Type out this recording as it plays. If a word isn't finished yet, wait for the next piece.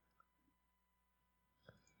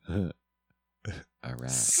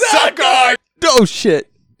rap. Suck on! Oh,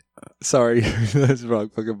 shit. Sorry. That's the wrong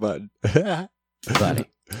fucking button. Buddy.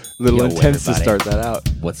 Little Yo, intense to everybody. start that out.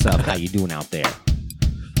 What's up? How you doing out there?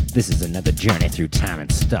 This is another journey through time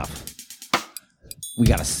and stuff. We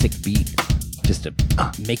got a sick beat just to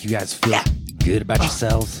make you guys feel good about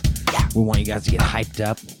yourselves. We want you guys to get hyped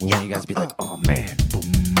up. We want you guys to be like, oh man,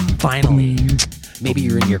 finally. Maybe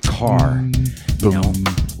you're in your car, you know.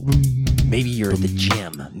 Maybe you're at the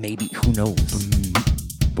gym. Maybe, who knows?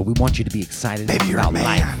 But we want you to be excited about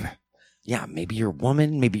life. Yeah, maybe you're a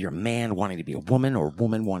woman, maybe you're a man wanting to be a woman, or a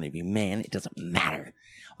woman wanting to be a man. It doesn't matter.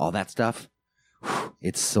 All that stuff,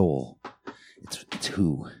 it's soul. It's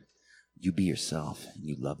who. You be yourself, and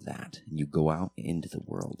you love that. And you go out into the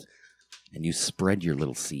world, and you spread your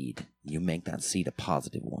little seed. You make that seed a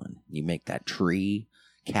positive one. You make that tree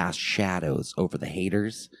cast shadows over the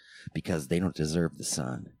haters because they don't deserve the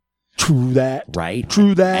sun. True that. Right?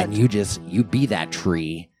 True that. And you be that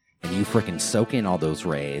tree, and you freaking soak in all those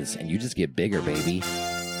rays, and you just get bigger, baby.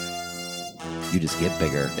 You just get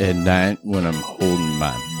bigger. At night when I'm holding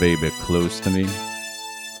my baby close to me,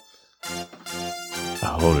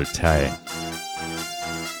 I hold her tight.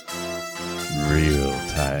 Real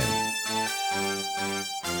tight.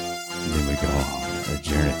 And then we go on a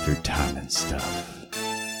journey through time and stuff.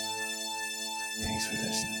 Thanks for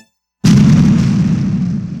listening.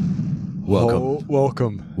 Welcome.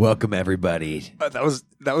 Welcome. Welcome, everybody. That was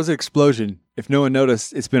an explosion. If no one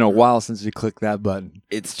noticed, it's been a while since we clicked that button.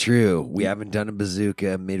 It's true. We haven't done a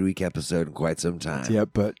Bazooka midweek episode in quite some time. Yeah,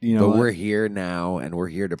 but you know, But we're here now, and we're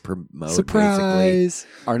here to promote. surprise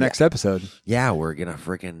our next episode. Yeah, we're gonna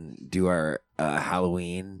freaking do our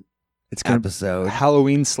Halloween It's gonna episode,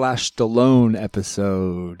 Halloween / Stallone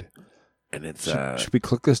episode. and it's Should we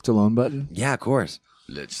click the Stallone button? yeah, of course.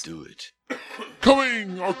 Let's do it.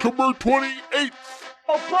 Coming October 28th,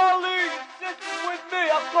 Oh, Pauline, this is with me.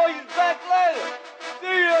 I'll call you back later.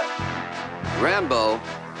 See ya. Rambo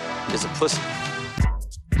is a pussy.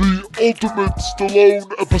 the ultimate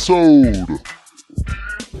Stallone episode.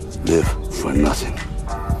 Live for nothing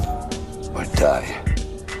or die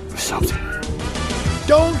for something.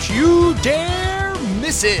 Don't you dare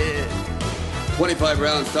miss it! 25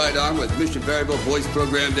 round sidearm with mission variable voice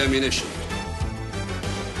programmed ammunition.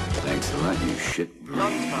 Thanks a lot, you shit.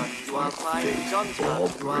 Johnstown, you are flying. Johnstown,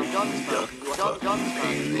 you are Johnstown.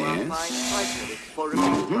 Johnstown, you are flying twice for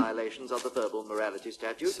repeated violations of the verbal morality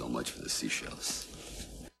statute. So much for the seashells.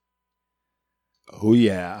 Oh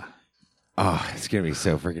yeah. Oh, it's gonna be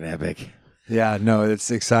so freaking epic. Yeah, no,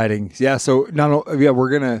 it's exciting. Yeah, so we're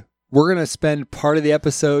gonna spend part of the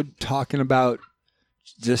episode talking about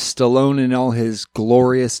just Stallone and all his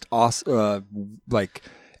glorious, awesome, like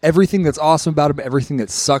everything that's awesome about him, everything that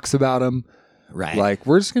sucks about him. Right. Like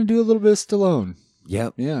we're just gonna do a little bit of Stallone.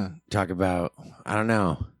 Yep. Yeah, Talk about, I don't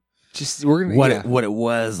know, just we're gonna what it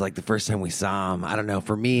was like the first time we saw him. I don't know.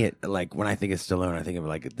 For me, it, like when I think of Stallone, I think of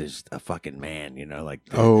like there's a fucking man, you know, like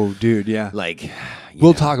Oh, dude, yeah. like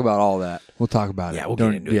We'll talk about all that. We'll talk about it. Yeah, we'll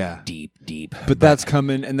Don't- get into it deep. But that's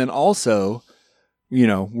coming, and then also, you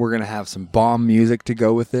know, we're gonna have some bomb music to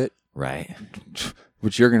go with it, right.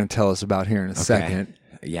 which you're gonna tell us about here in a second.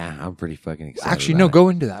 Yeah, I'm pretty fucking excited. Actually, about no, it. go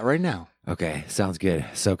into that right now. Okay, sounds good.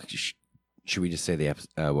 So, should we just say the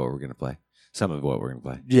what we're gonna play? Some of what we're gonna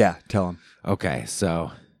play. Yeah, tell him. Okay,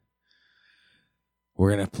 so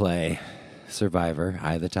we're gonna play Survivor,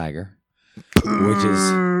 Eye of the Tiger, which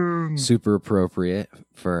is super appropriate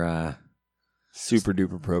for Super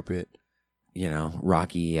duper appropriate. you know,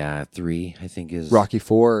 Rocky 3. I think is Rocky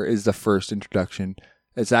 4 is the first introduction.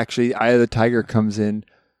 It's actually Eye of the Tiger comes in.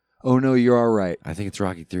 Oh no, you're all right. I think it's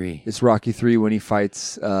Rocky 3. It's Rocky 3 when he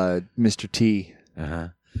fights Mr. T.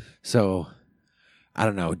 So I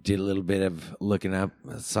don't know. Did a little bit of looking up.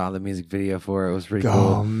 Saw the music video for it. It was pretty Oh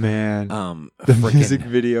cool. man, the Frickin- music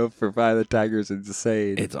video for Eye of the Tiger is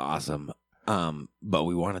insane. It's awesome. But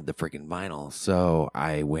we wanted the freaking vinyl, so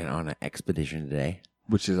I went on an expedition today.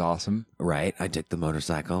 Which is awesome. Right, I took the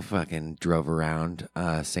motorcycle, fucking drove around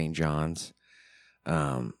St. John's.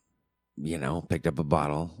 You know, picked up a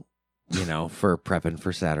bottle. You know, for prepping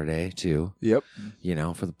for Saturday too. Yep. You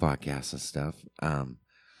know, for the podcast and stuff.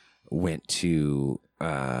 Went to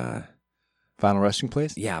Final resting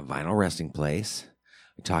place. yeah, Vinyl Resting Place.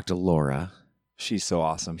 I talked to Laura. She's so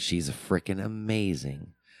awesome. She's a freaking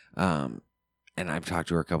amazing. And I've talked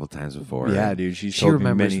to her a couple times before. Yeah, dude. She's She told me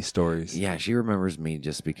remembers- many stories. Yeah, she remembers me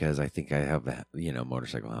just because I think I have a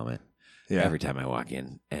motorcycle helmet. Yeah. Every time I walk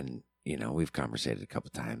in, and you know we've conversated a couple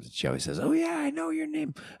times, and she always says, "Oh yeah, I know your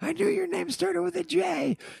name. I knew your name started with a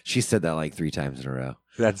J." She said that like 3 times in a row.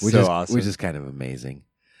 That's Which so is awesome. which is kind of amazing.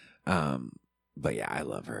 But yeah, I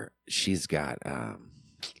love her. She's got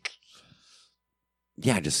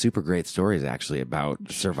just super great stories actually about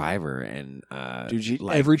Survivor and Dude,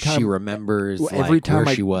 like every time she remembers every time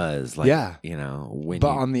where she was, like yeah. When but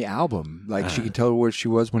on the album, like she could tell where she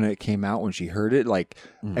was when it came out, when she heard it. Like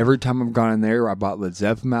every time I've gone in there, I bought Led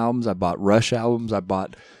Zeppelin albums, I bought Rush albums, I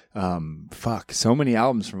bought so many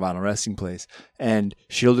albums from Vinyl Resting Place, and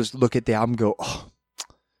she'll just look at the album and go, oh,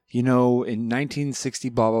 in 1960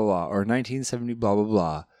 blah blah blah or 1970 blah blah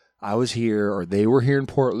blah, I was here, or they were here in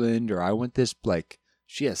Portland, or I went this. Like,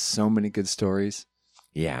 she has so many good stories.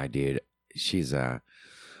 Yeah, dude. She's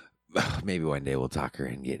maybe one day we'll talk her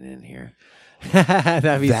in getting in here.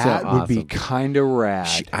 That'd be so awesome. Would be kind of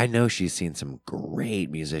rad. I know she's seen some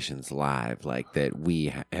great musicians live, like that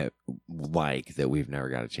we that we've never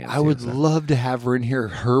got a chance. I would love to have her in here.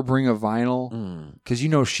 Her bring a vinyl,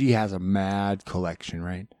 because she has a mad collection,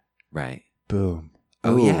 right? Right. Boom.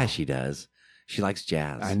 Oh Ooh. yeah, she does. She likes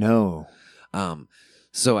jazz. I know.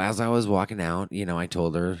 So as I was walking out, I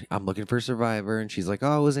told her I'm looking for Survivor, and she's like, "Oh,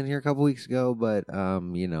 I was in here a couple weeks ago, but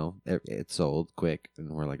it sold quick."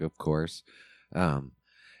 And we're like, "Of course." And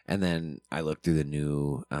then I looked through the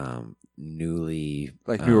new, new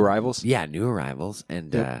arrivals. Yeah, new arrivals,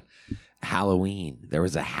 and Halloween. There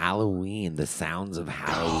was a Halloween. The sounds of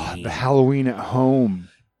Halloween. The Halloween at home.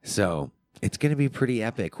 So it's gonna be pretty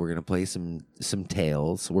epic. We're gonna play some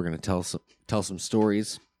tales. We're gonna tell some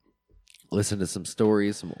stories. Listen to some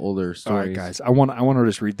stories, some older stories. All right, guys. I want to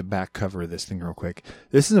just read the back cover of this thing real quick.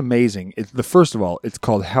 This is amazing. First of all, it's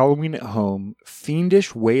called Halloween at Home: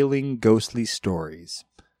 Fiendish, Wailing, Ghostly Stories.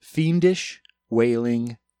 Fiendish,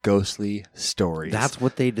 Wailing, Ghostly Stories. That's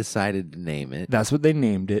what they decided to name it. That's what they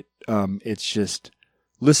named it. It's just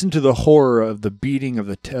listen to the horror of the beating of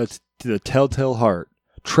the telltale heart.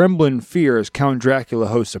 Tremble in fear as Count Dracula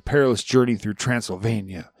hosts a perilous journey through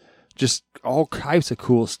Transylvania. Just all types of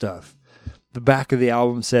cool stuff. The back of the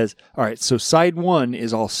album says, all right, so side 1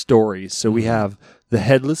 is all stories. So we have The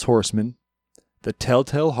Headless Horseman, The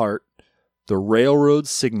Telltale Heart, The Railroad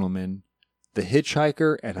Signalman, The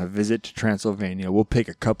Hitchhiker, and A Visit to Transylvania. We'll pick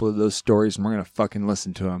a couple of those stories, and we're going to fucking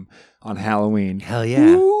listen to them on Halloween. Hell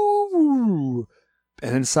yeah. Ooh.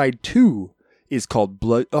 And then side 2 is called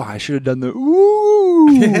Blood. Oh, I should have done the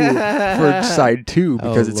ooh for side 2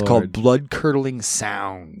 because it's called Blood Curdling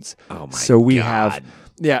Sounds. Oh my So we God. have...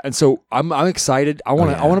 Yeah, and so I'm excited. I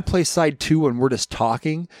want to play side 2 when we're just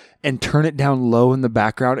talking and turn it down low in the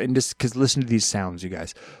background and just because listen to these sounds, you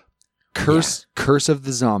guys. Curse of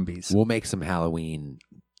the Zombies. We'll make some Halloween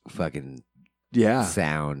fucking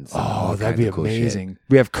sounds. Oh, that'd be amazing.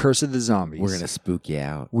 We have Curse of the Zombies. We're gonna spook you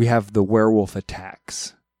out. We have the Werewolf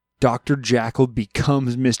Attacks. Dr. Jekyll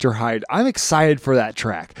becomes Mr. Hyde. I'm excited for that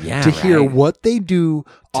track. Yeah, to hear what they do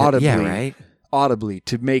audibly. Yeah, right. Audibly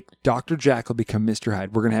to make Dr. Jekyll become Mr.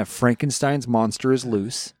 Hyde. We're going to have Frankenstein's Monster is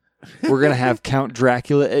Loose. We're going to have Count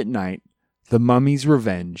Dracula at Night, The Mummy's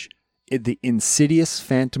Revenge, The Insidious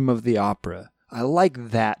Phantom of the Opera. I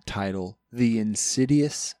like that title, The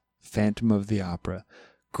Insidious Phantom of the Opera.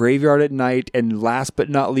 Graveyard at Night, and last but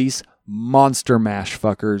not least, Monster Mash,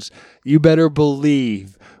 fuckers. You better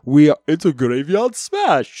believe it's a graveyard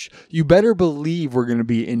smash. You better believe we're going to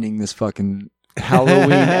be ending this fucking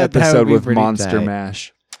Halloween episode with Monster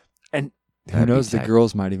Mash. And who knows, the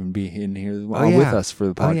girls might even be in here with us for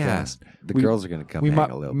the podcast. The girls are going to come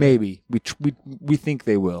back a little bit. Maybe. We think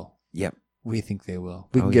they will. Yep. We think they will.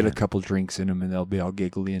 We can get a couple drinks in them and they'll be all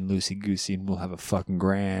giggly and loosey-goosey and we'll have a fucking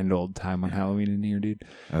grand old time on Halloween in here, dude.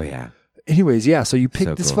 Oh, yeah. Anyways, yeah, so you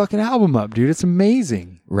picked this fucking album up, dude. It's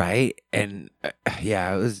amazing. Right? And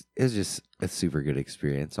it was just a super good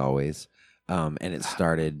experience always. And it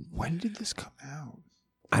started... When did this come out?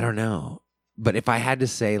 I don't know. But if I had to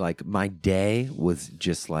say, like, my day was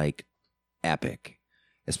just, like, epic.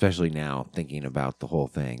 Especially now, thinking about the whole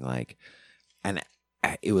thing. Like, and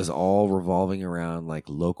it was all revolving around, like,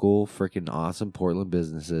 local freaking awesome Portland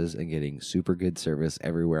businesses and getting super good service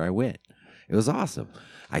everywhere I went. It was awesome.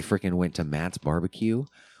 I freaking went to Matt's Barbecue,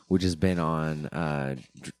 which has been on,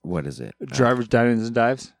 what is it? Drivers, Dinings, and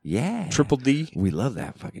Dives? Yeah. Triple D. We love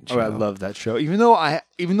that fucking show. Oh, I love that show. Even though I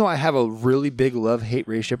have a really big love-hate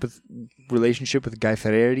relationship with Guy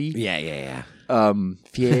Fieri. Yeah.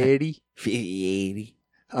 Fieri. Fieri.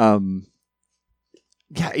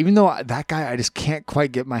 Yeah, even though that guy, I just can't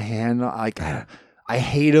quite get my hand on. Like, I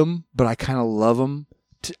hate him, but I kind of love him.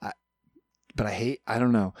 But I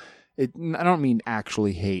don't know. I don't mean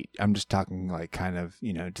actually hate. I'm just talking like kind of,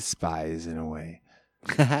 despise in a way.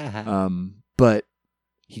 But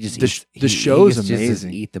He just the show's just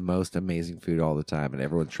amazing. eat the most amazing food all the time, and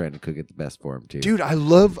everyone's trying to cook it the best for him too. Dude, I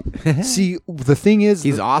love. See, the thing is,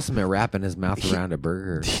 He's awesome at wrapping his mouth around a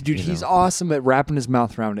burger. dude, he's awesome at wrapping his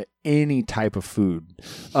mouth around any type of food.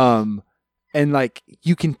 And like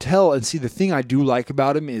you can tell, and see, the thing I do like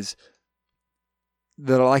about him is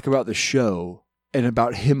that I like about the show and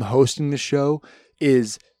about him hosting the show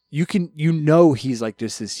is he's like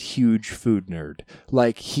just this huge food nerd.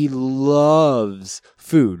 Like he loves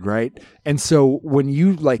food, right? And so when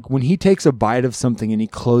he takes a bite of something and he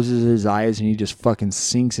closes his eyes and he just fucking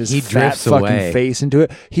sinks his fat fucking face into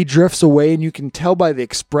it, he drifts away, and you can tell by the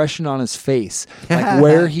expression on his face, like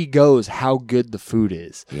where he goes, how good the food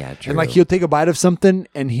is. Yeah, true. And like he'll take a bite of something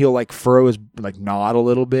and he'll like furrow his like nod a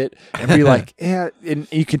little bit and be like, yeah,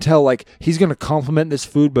 and you can tell like he's gonna compliment this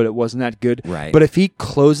food, but it wasn't that good. Right. But if he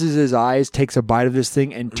closes his eyes, takes a bite of this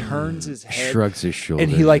thing, and turns his head, shrugs his shoulders,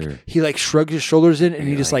 and he shrugs his shoulders in, and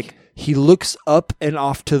he just like he looks up and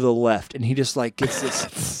off to the left, and he just like gets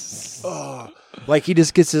this, like he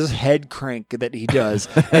just gets his head crank that he does,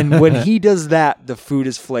 and when he does that, the food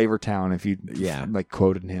is Flavor Town. If you like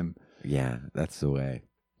quoted him, yeah, that's the way.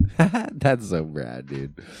 That's so bad,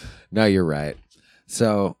 dude. No, you're right.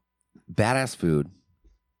 So badass food.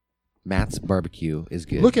 Matt's barbecue is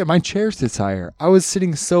good. Look at my chair sits higher. I was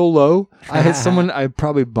sitting so low. I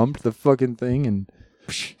probably bumped the fucking thing and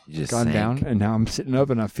just gone sank down, and now I'm sitting up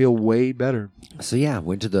and I feel way better. So yeah,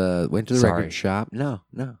 went to the record shop. No,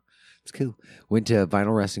 it's cool. Went to a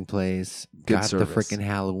vinyl wrestling place. Got the freaking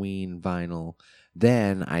Halloween vinyl.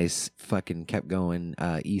 Then I fucking kept going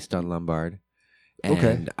east on Lombard,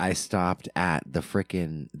 and I stopped at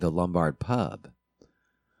the Lombard pub,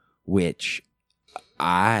 which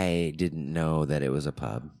I didn't know that it was a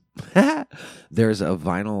pub. There's a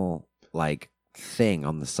vinyl like thing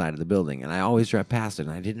on the side of the building, and I always drive past it,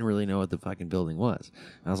 and I didn't really know what the fucking building was.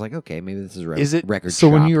 And I was like, okay, maybe this is a record so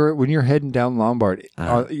shop. when you're heading down Lombard,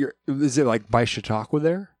 is it like by Chautauqua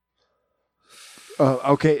there?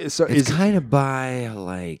 Okay, so it's kind of by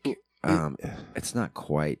like it's not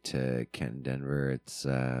quite to Ken Denver. It's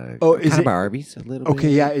kind of by Arby's a little bit. Okay,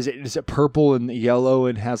 yeah. Is it purple and yellow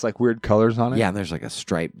and has like weird colors on it? Yeah, and there's like a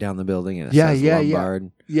stripe down the building, and it says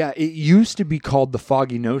Lombard. Yeah, it used to be called the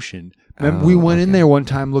Foggy Notion. Remember, we went in there one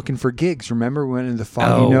time looking for gigs. Remember, we went in the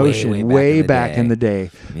Foggy Notion way back in the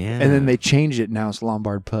day. Yeah. And then they changed it. Now it's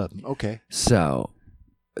Lombard Pub. Okay. So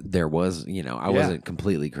there was, I wasn't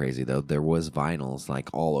completely crazy though. There was vinyls like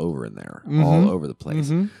all over in there, all over the place.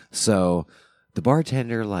 Mm-hmm. So the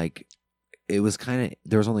bartender, like, it was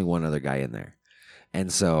there was only one other guy in there.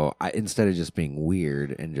 And so instead of just being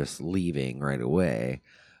weird and just leaving right away,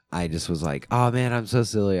 I just was like, oh man, I'm so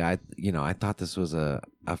silly. I thought this was a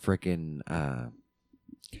freaking,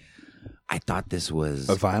 I thought this was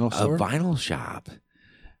a vinyl store? A vinyl shop.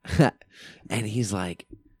 And he's like,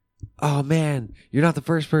 oh man, you're not the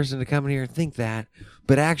first person to come in here and think that,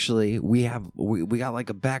 but actually we got like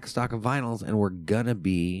a back stock of vinyls, and we're gonna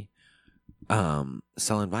be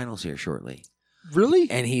selling vinyls here shortly. Really?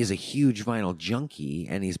 And he's a huge vinyl junkie,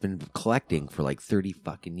 and he's been collecting for like 30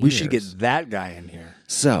 fucking years. We should get that guy in here.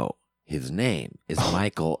 So his name is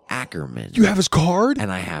Michael Ackerman. You have his card?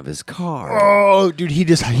 And I have his card. Oh, dude, he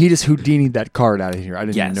just Houdini'd that card out of here. I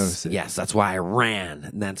didn't even notice it. Yes, that's why I ran.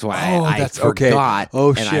 And that's why I forgot. Okay.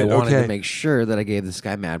 Oh, shit. And I wanted to make sure that I gave this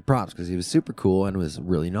guy mad props because he was super cool and was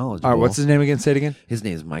really knowledgeable. All right, what's his name again? Say it again. His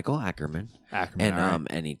name is Michael Ackerman. And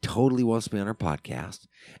and he totally wants to be on our podcast.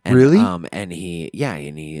 And, really? And he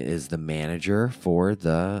is the manager for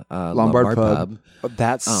the Lombard Pub.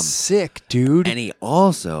 That's sick, dude. And he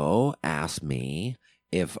also asked me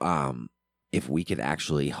if we could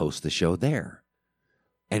actually host the show there,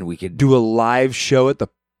 and we could do a live show a live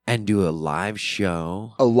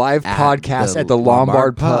podcast at the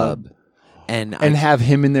Lombard Pub. And have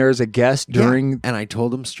him in there as a guest during. Yeah. And I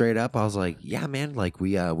told him straight up, I was like, yeah, man, like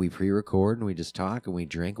we pre-record and we just talk and we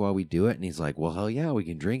drink while we do it. And he's like, well, hell yeah, we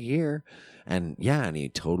can drink here. And yeah, and he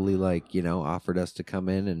totally offered us to come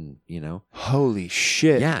in and, Holy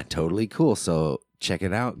shit. Yeah, totally cool. So check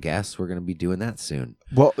it out, guests. We're going to be doing that soon.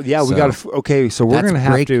 Well, yeah, we got to, okay, so we're going to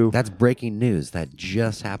have to. That's breaking news. That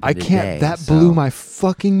just happened today. That blew my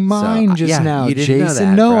fucking mind now, you didn't Jason. Know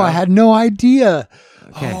that, no, bro. I had no idea.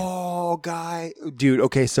 Okay. Oh, guy. Dude,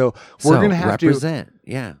 okay, so we're going to have represent. To.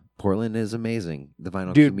 Yeah, Portland is amazing. The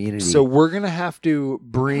vinyl community. So we're going to have to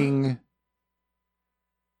bring.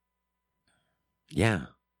 Yeah.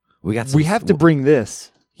 We have to bring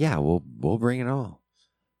this. Yeah, we'll bring it all.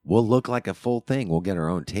 We'll look like a full thing. We'll get our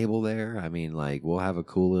own table there. I mean, we'll have a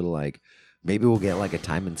cool little Maybe we'll get like a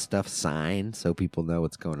Time and Stuff sign so people know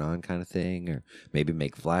what's going on, kind of thing, or maybe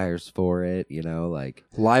make flyers for it. Like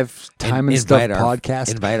Live Time and Stuff invite podcast.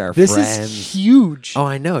 Invite our this friends. Is huge. Oh,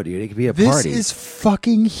 I know, dude. It could be a this party. Is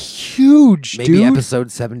fucking huge, maybe dude.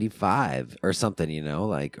 episode 75 or something.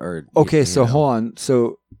 Or okay. So hold on.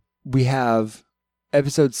 So we have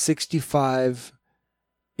episode 65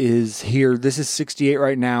 is here. This is 68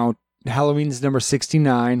 right now. Halloween's number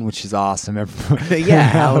 69, which is awesome. Yeah,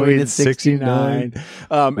 Halloween is 69.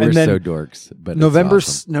 And We're then so dorks. But November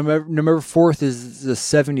it's awesome. November 4th is the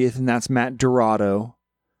 70th, and that's Matt Dorado.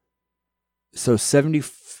 So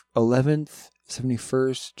 11th,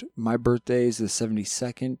 71st. My birthday is the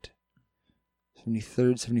 72nd,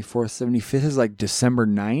 73rd, 74th, 75th is like December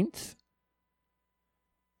 9th.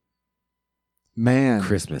 Man,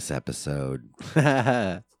 Christmas episode.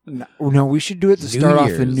 No, we should do it to start off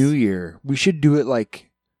the new year. We should do it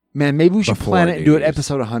maybe we should plan it and do it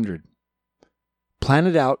episode 100. Plan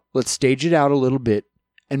it out. Let's stage it out a little bit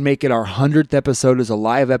and make it our 100th episode as a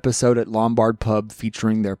live episode at Lombard Pub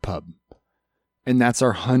featuring their pub. And that's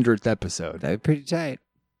our 100th episode. That'd be pretty tight.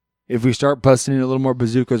 If we start busting in a little more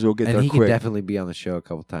bazookas, we'll get and there he quick. could definitely be on the show a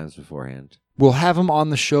couple times beforehand. We'll have him on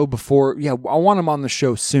the show before. Yeah, I want him on the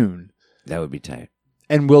show soon. That would be tight.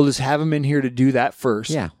 And we'll just have him in here to do that first.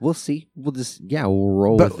 Yeah, we'll see. We'll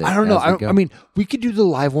roll But with it. I don't know. I mean, we could do the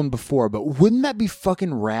live one before, but wouldn't that be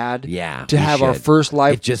fucking rad? Yeah, to we have our should. first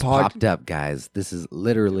live. It just popped up, guys. This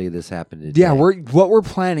happened today. Yeah, what we're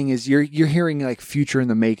planning is you're hearing like future in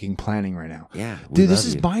the making planning right now. Yeah, dude, this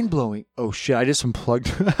is mind blowing. Oh shit! I just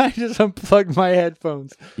unplugged. My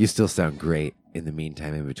headphones. You still sound great. In the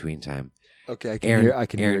meantime, in between time. Okay, I can hear. I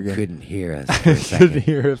can hear Aaron again. couldn't hear us. I couldn't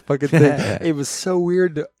hear a fucking thing. It was so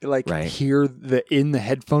weird to hear the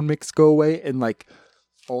headphone mix go away and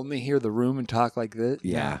only hear the room and talk like this.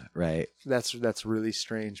 Yeah, right. That's really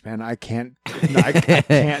strange, man. I can't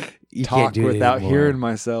talk without hearing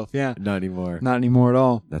myself. Yeah, not anymore. Not anymore at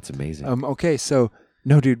all. That's amazing. Okay, so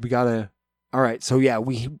no, dude, we gotta. All right, so yeah,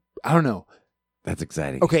 I don't know. That's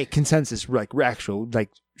exciting. Okay, consensus, actual,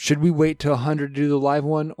 should we wait till 100 to do the live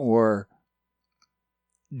one or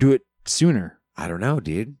do it sooner? I don't know,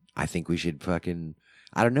 dude. I think we should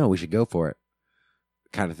I don't know. We should go for it,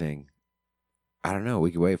 kind of thing. I don't know.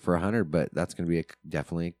 We could wait for 100, but that's going to be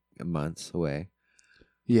definitely months away.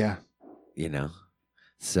 Yeah.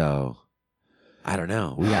 So I don't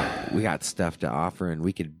know. We got stuff to offer, and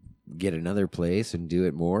we could get another place and do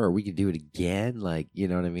it more, or we could do it again. You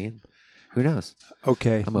know what I mean? Who knows?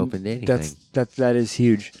 Okay. I'm open to anything. That is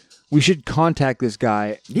huge. We should contact this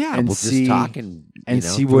guy. Yeah, and we'll just talk and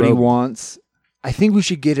see what he wants. I think we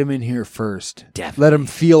should get him in here first. Definitely. Let him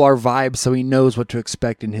feel our vibe so he knows what to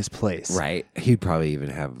expect in his place. Right. He'd probably even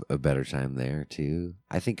have a better time there too.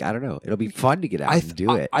 I don't know. It'll be fun to get out and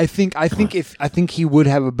do it. I think he would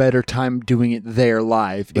have a better time doing it there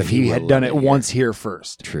live But if he had done it here. once here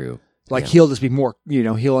first. True. He'll just be more,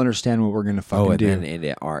 he'll understand what we're going to fucking do. And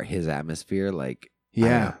then his atmosphere,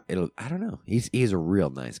 yeah. I don't know. He's a real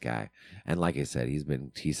nice guy. And like I said,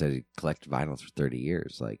 he said he collected vinyls for 30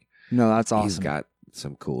 years. No, that's awesome. He's got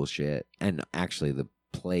some cool shit. And actually the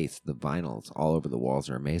vinyls all over the walls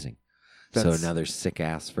are amazing. So another sick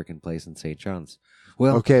ass freaking place in St. John's.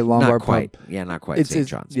 Well, okay, Lombard not quite. Pub. Yeah, not quite St.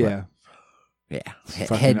 John's. Yeah. Yeah.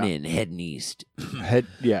 Heading east.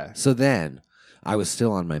 Yeah. So then I was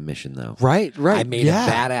still on my mission though. Right. I made a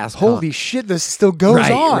badass Holy shit, this still goes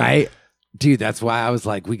on. Right. Dude, that's why I was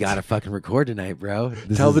like, we got to fucking record tonight, bro.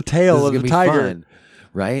 Tell the tale of the tiger. Fun,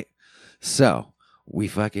 right? So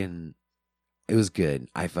it was good.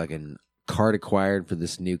 I fucking card acquired for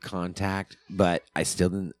this new contact, but I still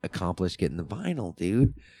didn't accomplish getting the vinyl,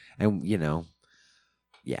 dude. And, the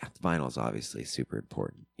vinyl is obviously super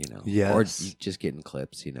important, Yes. Or just getting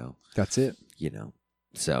clips, That's it.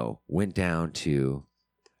 So went down to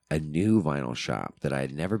a new vinyl shop that I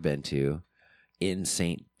had never been to in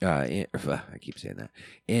I keep saying that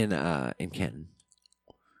in Kenton.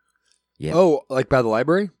 Yeah. Oh, by the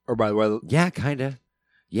library or by the way? Yeah, kind of.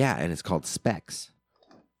 Yeah, and it's called Specs.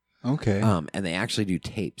 Okay. And they actually do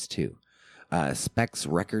tapes too. Specs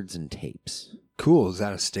Records and Tapes. Cool. Is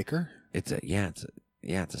that a sticker? It's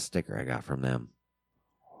a sticker I got from them.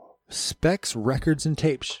 Specs Records and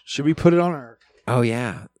Tapes. Should we put it on our? Oh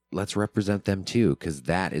yeah. Let's represent them too, because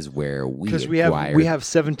that is where we have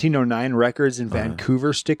 1709 Records in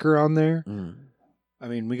Vancouver sticker on there. I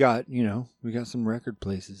mean, we got some record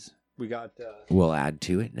places. We got. We'll add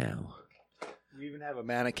to it now. We even have a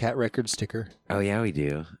Manicat record sticker. Oh yeah, we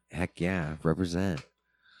do. Heck yeah, represent.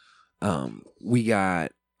 We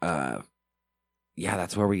got.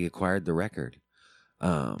 That's where we acquired the record.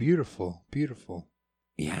 Beautiful.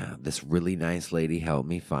 yeah, this really nice lady helped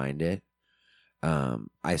me find it.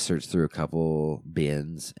 I searched through a couple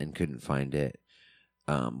bins and couldn't find it.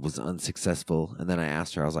 Was unsuccessful. And then I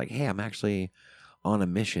asked her, I was like, hey, I'm actually on a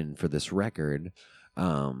mission for this record.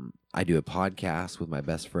 I do a podcast with my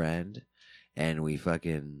best friend, and we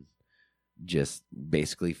fucking just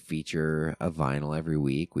basically feature a vinyl every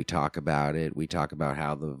week. We talk about it. We talk about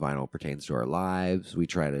how the vinyl pertains to our lives. We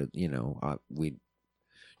try to, we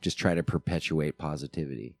just try to perpetuate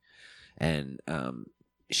positivity. And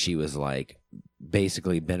she was like,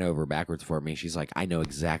 basically bent over backwards for me. She's like, I know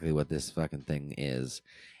exactly what this fucking thing is.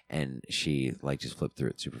 And she like just flipped through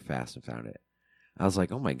it super fast and found it. I was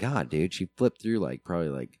like, oh my God, dude. She flipped through like probably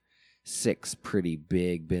like 6 pretty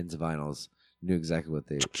big bins of vinyls. Knew exactly what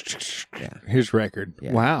they. Yeah. His record.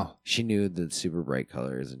 Yeah. Wow. She knew the super bright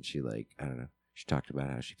colors, and she like, I don't know. She talked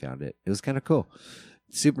about how she found it. It was kind of cool.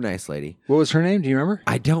 Super nice lady. What was her name? Do you remember?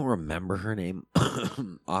 I don't remember her name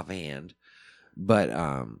offhand, but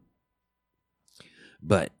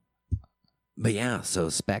yeah. So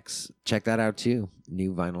Specs, check that out too.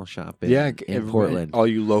 New vinyl shop in Portland. All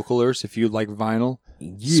you localers, if you like vinyl,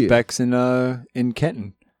 Yeah. Specs in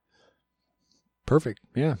Kenton. Perfect.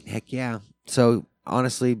 Yeah. Heck yeah. So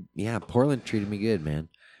honestly, yeah, Portland treated me good, man.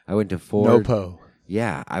 I went to 4. Nopo.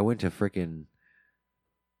 Yeah, I went to 4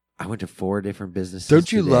 different businesses.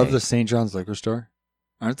 Don't you love today. the St. John's liquor store?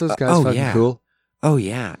 Aren't those guys fucking yeah. cool? Oh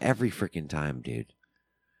yeah, every freaking time, dude.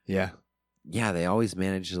 Yeah. Yeah, they always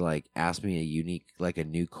manage to like ask me a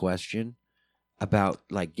new question about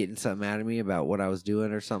like getting something out of me about what I was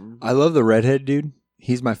doing or something. I love the redhead dude.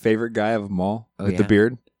 He's my favorite guy of them all with the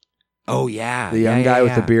beard. Oh yeah, The young guy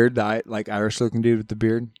with the beard, the like Irish looking dude with the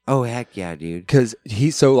beard. Oh heck yeah, dude. Because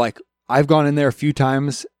he's so like, I've gone in there a few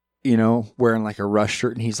times, wearing like a Rush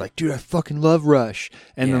shirt, and he's like, dude, I fucking love Rush.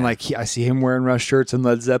 And then like I see him wearing Rush shirts and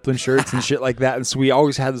Led Zeppelin shirts and shit like that. And so we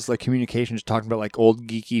always had this like communication just talking about like old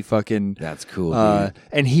geeky fucking. That's cool, dude.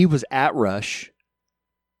 And he was at Rush,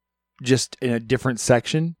 just in a different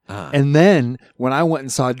section. And then when I went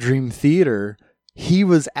and saw Dream Theater, he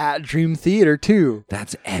was at Dream Theater too.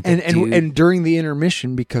 That's epic, dude. And during the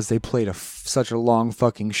intermission, because they played such a long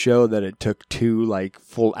fucking show that it took 2 like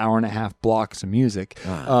full hour-and-a-half blocks of music.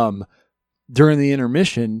 During the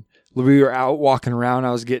intermission, we were out walking around.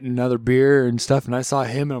 I was getting another beer and stuff, and I saw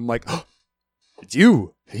him, and I'm like, oh, "It's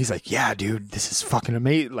you." And he's like, "Yeah, dude, this is fucking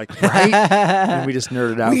amazing." Like, right? And we just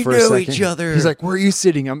nerded out for a second. We know each other. He's like, "Where are you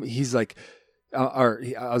sitting?" He's like. I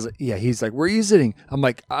was like, yeah. He's like, where are you sitting? I'm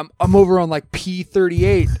like, I'm over on like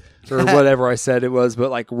P38 or whatever I said it was, but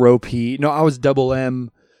like row P. No, I was double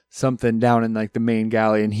M something down in like the main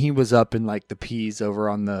galley, and he was up in like the P's over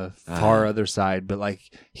on the far other side. But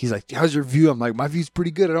like, he's like, how's your view? I'm like, my view's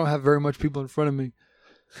pretty good. I don't have very much people in front of me.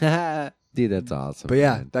 Dude, that's awesome. But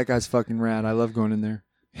yeah, man. that guy's fucking rad. I love going in there.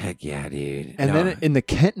 Heck yeah, dude. And then in the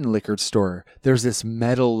Kenton liquor store, there's this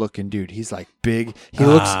metal looking dude. He's like big. He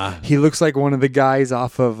looks like one of the guys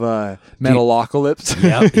off of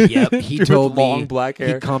Metalocalypse. Yep. He told me long black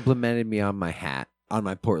hair. He complimented me on my hat, on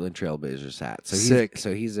my Portland Trailblazers hat. So Sick.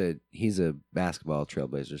 He's a basketball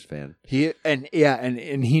Trailblazers fan. And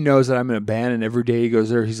he knows that I'm in a band, and every day he goes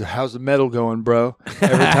there. He's like, "How's the metal going, bro?"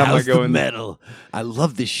 Every time I go in metal. I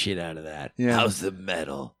love the shit out of that. Yeah. How's the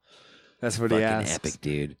metal? That's what Fucking he asks. epic,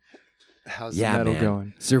 dude. How's the metal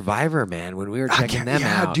going? Survivor, man. When we were checking them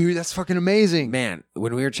out, yeah, dude, that's fucking amazing, man.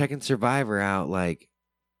 When we were checking Survivor out, like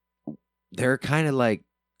they're kind of like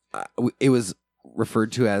it was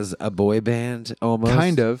referred to as a boy band, almost,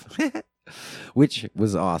 kind of, which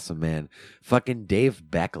was awesome, man. Fucking Dave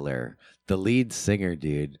Beckler, the lead singer,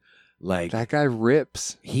 dude. Like that guy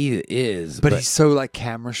rips. He is, but he's so like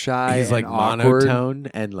camera shy. He's like awkward. monotone,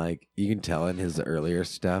 and like you can tell in his earlier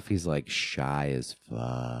stuff, he's like shy as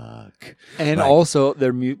fuck. And like, also,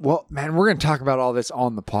 well, man, we're gonna talk about all this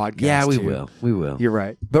on the podcast. Yeah, we too. will. We will. You're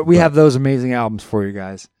right, but we have those amazing albums for you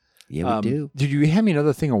guys. Yeah, we do. Did you hand me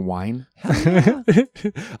another thing of wine?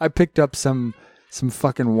 I picked up some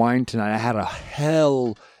fucking wine tonight. I had a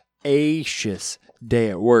hellacious day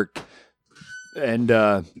at work,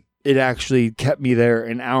 and it actually kept me there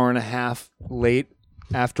an hour and a half late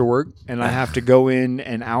after work, and I have to go in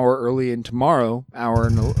an hour early in tomorrow, hour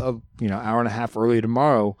and a half early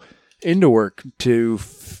tomorrow into work to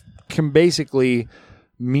can basically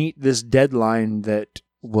meet this deadline that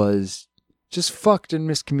was just fucked and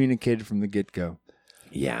miscommunicated from the get-go.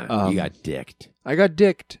 Yeah, you got dicked. I got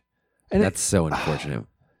dicked. And that's so unfortunate.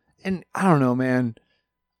 And I don't know, man.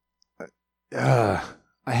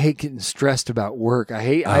 I hate getting stressed about work. I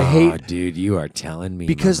hate, dude, you are telling me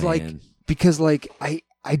because I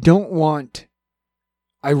don't want.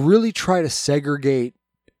 I really try to segregate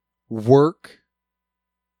work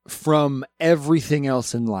from everything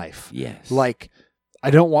else in life. Yes. Like, I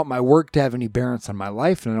don't want my work to have any bearance on my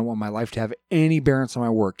life, and I don't want my life to have any bearance on my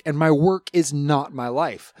work. And my work is not my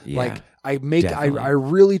life. Yeah, like, I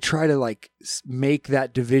really try to like make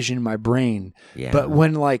that division in my brain. Yeah. But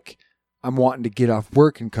when like I'm wanting to get off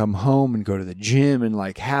work and come home and go to the gym and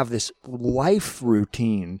like have this life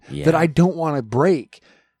routine that I don't want to break,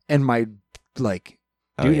 and my like,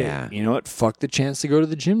 dude, you know what? Fuck the chance to go to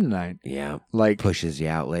the gym tonight. Yeah. Like, pushes you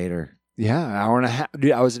out later. Yeah, an hour and a half.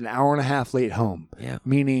 Dude, I was an hour and a half late home. Yeah.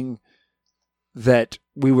 Meaning that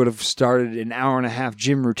we would have started an hour and a half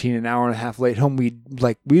gym routine, an hour and a half late home.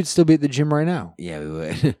 We'd still be at the gym right now. Yeah, we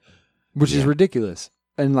would. Which is ridiculous.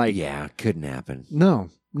 And like, yeah, couldn't happen.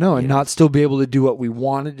 No, and not still be able to do what we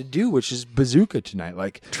wanted to do, which is Bazooka tonight.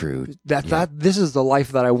 Like, true. This is the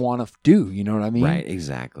life that I want to do. You know what I mean? Right.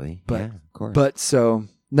 Exactly. But, yeah, of course. But so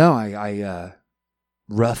no, I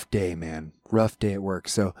rough day, man. Rough day at work.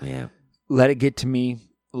 So yeah. Let it get to me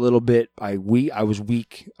a little bit. I was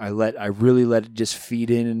weak. I really let it just feed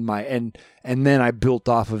in my and then I built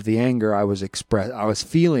off of the anger I was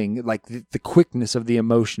feeling, like the quickness of the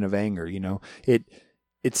emotion of anger. You know,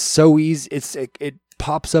 it's so easy. It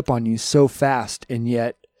pops up on you so fast, and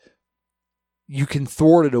yet you can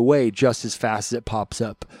thwart it away just as fast as it pops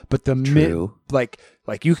up. But the minute, like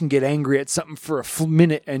you can get angry at something for a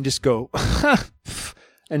minute and just go.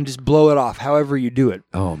 And just blow it off, however you do it.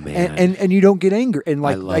 Oh man! And you don't get angry, and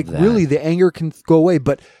really, the anger can go away.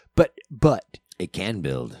 But it can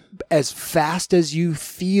build as fast as you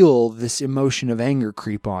feel this emotion of anger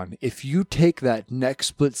creep on. If you take that next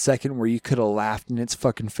split second where you could have laughed in its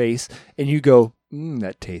fucking face, and you go,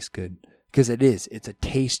 "That tastes good," because it's a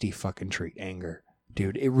tasty fucking treat. Anger,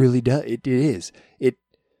 dude, it really does. It is.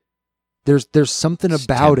 There's something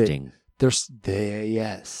about tempting. It.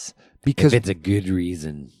 Yes. Because if it's a good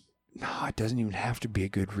reason. No, it doesn't even have to be a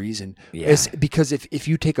good reason. Yeah. It's because if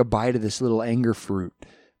you take a bite of this little anger fruit,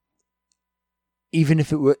 even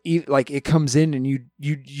if it comes in and you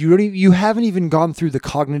haven't even gone through the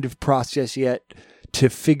cognitive process yet to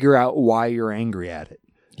figure out why you're angry at it.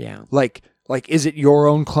 Yeah. Like is it your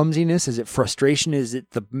own clumsiness? Is it frustration? Is it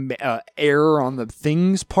the error on the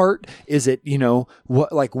things part? Is it,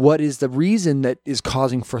 what is the reason that is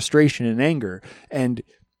causing frustration and anger? And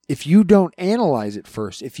if you don't analyze it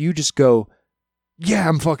first, if you just go, yeah,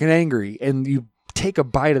 I'm fucking angry, and you take a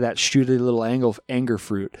bite of that shooty little anger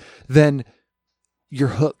fruit, then you're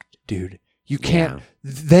hooked, dude. You can't.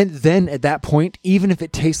 Then at that point, even if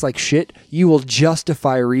it tastes like shit, you will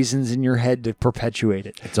justify reasons in your head to perpetuate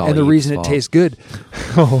it. It's all and the reason fault. It tastes good.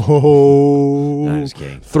 Oh, no, I'm just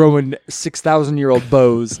kidding. Throwing 6,000-year-old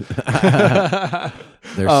bows.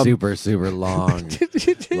 They're super, super long,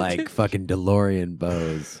 like fucking DeLorean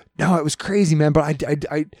bows. No, it was crazy, man. But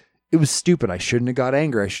I it was stupid. I shouldn't have got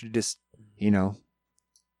angry. I should have just,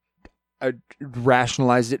 I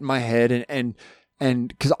rationalized it in my head, and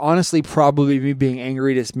because honestly, probably me being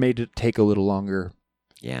angry just made it take a little longer.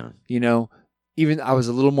 Yeah. Even I was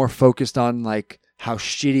a little more focused on like how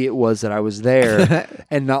shitty it was that I was there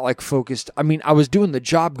and not like focused. I mean, I was doing the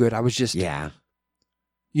job good. I was just,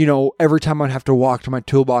 every time I'd have to walk to my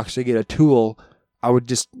toolbox to get a tool, I would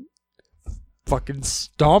just fucking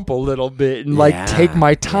stomp a little bit and take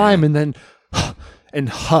my time and then and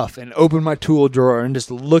huff and open my tool drawer and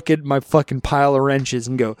just look at my fucking pile of wrenches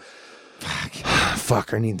and go,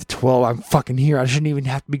 fuck, I need the 12. I'm fucking here. I shouldn't even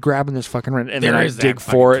have to be grabbing this fucking wrench. And then I dig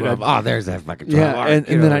for it. There's that fucking 12. Yeah, and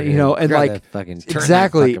then I, and like,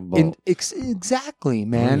 exactly, exactly,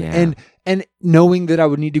 man. Oh, yeah. And knowing that I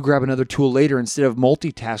would need to grab another tool later, instead of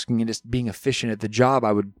multitasking and just being efficient at the job,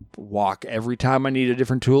 I would walk every time I need a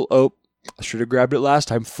different tool. Oh, I should have grabbed it last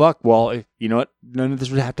time. Fuck. Well, you know what? None of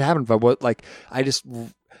this would have to happen if I was like, I just.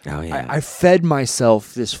 Oh yeah. I fed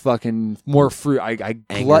myself this fucking more fruit. I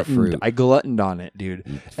gluttoned on it,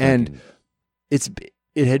 dude. And it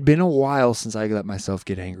had been a while since I let myself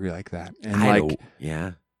get angry like that. And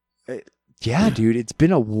dude,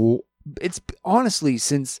 it's honestly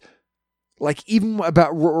since like even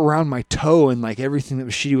about around my toe and like everything that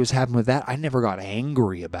was shitty was happening with that, I never got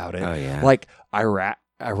angry about it. Oh yeah. Like I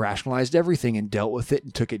rationalized everything and dealt with it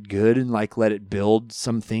and took it good and like let it build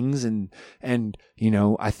some things and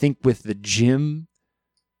I think with the gym,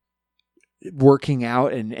 working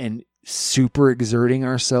out and super exerting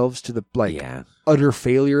ourselves to the utter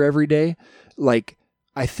failure every day, like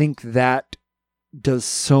I think that does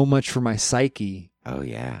so much for my psyche. Oh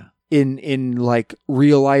yeah. In like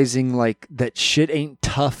realizing like that shit ain't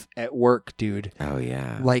tough at work, dude. Oh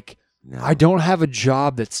yeah. Like I don't have a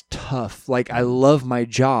job that's tough. Like I love my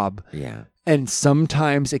job. Yeah. And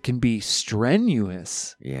sometimes it can be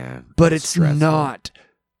strenuous. Yeah. But it's stressful. not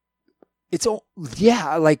it's all,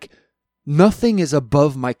 yeah, like nothing is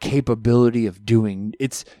above my capability of doing.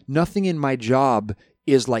 It's nothing in my job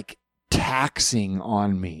is like taxing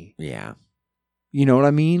on me. Yeah. You know what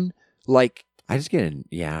I mean? Like I just get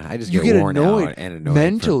you get worn annoyed, out and annoyed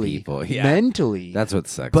mentally. from people. Yeah. Mentally. That's what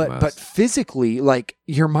sucks but most. but physically, like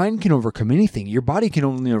your mind can overcome anything. Your body can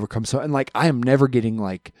only overcome so. And like I am never getting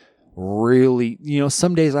like really,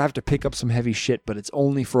 some days I have to pick up some heavy shit, but it's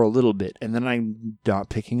only for a little bit, and then I'm not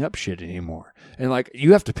picking up shit anymore. And like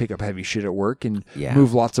you have to pick up heavy shit at work and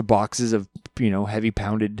move lots of boxes of heavy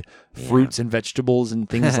pounded fruits and vegetables and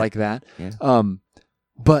things like that. Yeah.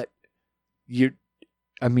 But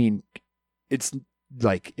it's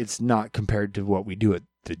like it's not compared to what we do at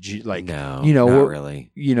the like no, not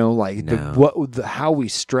really. Like No. how we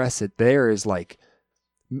stress it there is like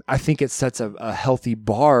I think it sets a healthy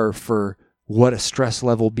bar for what a stress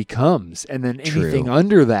level becomes, and then anything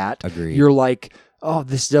under that, Agreed. you're like, oh,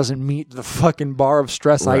 this doesn't meet the fucking bar of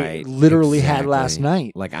stress I literally had last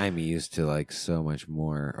night. Like I'm used to like so much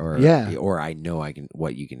more, or I know I can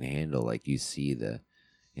what you can handle. Like you see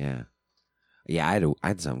I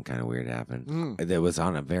had something kind of weird happen. That was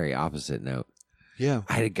on a very opposite note. Yeah,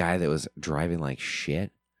 I had a guy that was driving like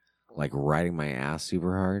shit, like riding my ass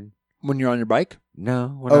super hard. When you're on your bike? No,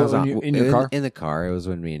 when I was in your car? In the car, it was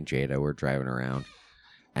when me and Jada were driving around,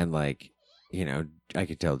 and like I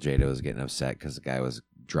could tell Jada was getting upset because the guy was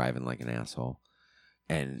driving like an asshole,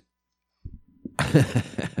 and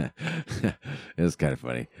it was kind of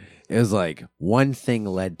funny. It was like one thing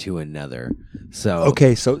led to another. So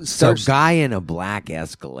so guy in a black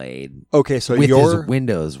Escalade. Okay, so with your his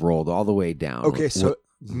windows rolled all the way down. Okay, so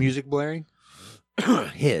music blaring.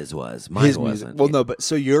 His was. Mine wasn't. Well, no, but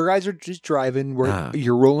so your guys are just driving.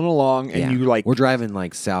 You're rolling along, and you like we're driving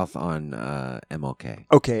like south on MLK.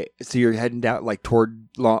 Okay, so you're heading down like toward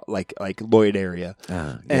like Lloyd area,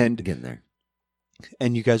 and getting there,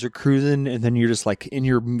 and you guys are cruising, and then you're just like in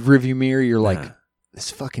your rearview mirror, you're like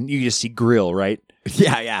this fucking. You just see grill, right?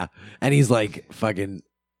 Yeah, and he's like fucking.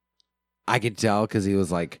 I could tell because he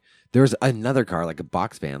was like. There was another car, like a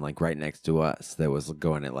box van, like right next to us that was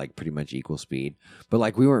going at like pretty much equal speed. But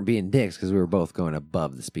like we weren't being dicks because we were both going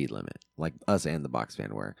above the speed limit, like us and the box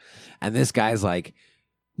van were. And this guy's like,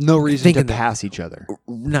 no reason to pass each other.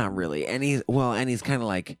 Not really. And he's kind of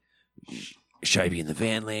like, should I be in the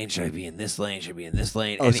van lane? Should I be in this lane? Should I be in this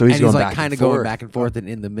lane? Oh, and so he's going like kind of going back and forth and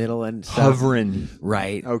in the middle and stuff. Hovering.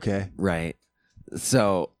 Right. Okay. Right.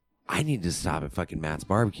 So I need to stop at fucking Matt's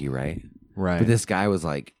Barbecue, right? Right. But this guy was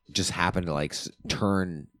like, just happened to like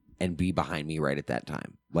turn and be behind me right at that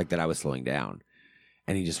time. Like that I was slowing down.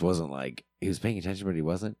 And he just wasn't like, he was paying attention, but he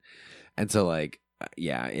wasn't. And so like,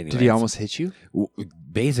 anyways, did he almost hit you?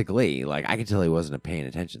 Basically, like I could tell he wasn't paying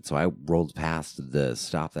attention. So I rolled past the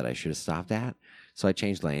stop that I should have stopped at. So I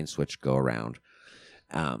changed lanes, switched, go around.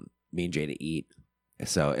 Me and Jada eat.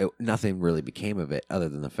 So nothing really became of it other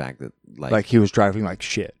than the fact that like he was driving like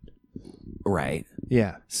shit. Right.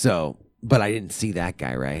 Yeah. So, but I didn't see that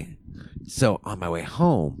guy, right? So on my way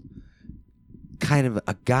home, kind of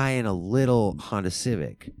a guy in a little Honda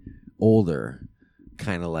Civic, older,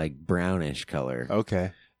 kind of like brownish color.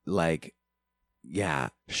 Okay. Like, yeah.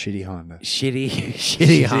 Shitty Honda.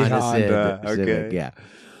 Shitty Honda Civic. Okay. Yeah.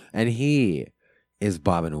 And he is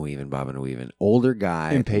bobbing and weaving. Older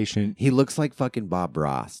guy. Impatient. He looks like fucking Bob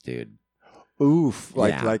Ross, dude. Oof.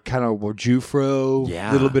 Like kind of Jufro.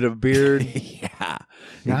 Yeah. Little bit of beard. Yeah.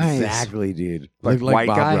 Nice. Exactly, dude. Like white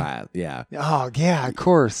Bob guy? Ross. Yeah. Oh, yeah, of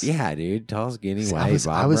course. Yeah, dude. Tall, skinny, See, white,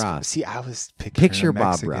 Bob Ross. See, I was Picture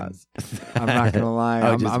Bob Mexican. Ross. I'm not going to lie.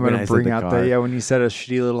 Oh, I'm just going when to I said bring the out car. when you said a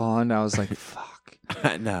shitty little Honda, I was like, fuck.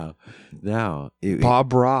 No.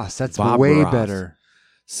 Bob Ross. That's Bob way Ross. better.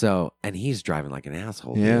 So, and he's driving like an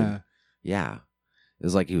asshole. Yeah. Dude. Yeah. It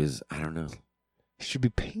was like he was, I don't know. He should be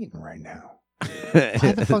painting right now.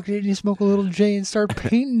 Why the fuck didn't you smoke a little J and start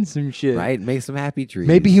painting some shit? Right? Make some happy trees.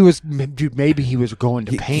 Maybe he was going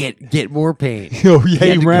to paint. Get more paint. Oh yeah,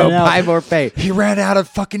 he ran out. Buy more paint. He ran out of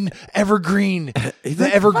fucking evergreen. He's the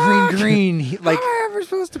like, evergreen fuck! green. How am I ever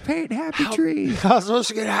supposed to paint happy trees? I was supposed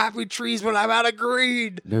to get happy trees, but I'm out of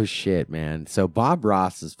green. No shit, man. So Bob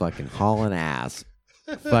Ross is fucking hauling ass.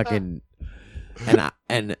 Fucking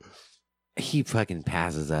and he fucking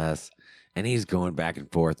passes us. And he's going back and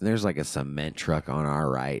forth, and there's like a cement truck on our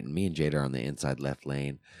right, and me and Jada are on the inside left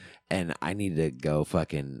lane, and I need to go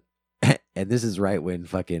fucking, and this is right when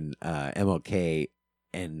fucking MLK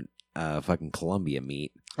and fucking Columbia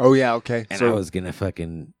meet. Oh yeah, okay. And I was gonna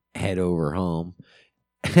fucking head over home,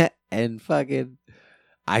 and fucking,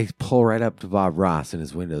 I pull right up to Bob Ross, and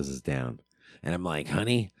his windows is down, and I'm like,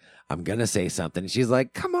 honey, I'm gonna say something. She's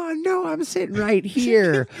like, come on, no, I'm sitting right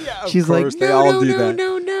here. Yeah, of She's like, course, no, they all no, do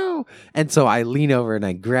no, that. no. And so I lean over and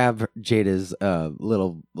I grab Jada's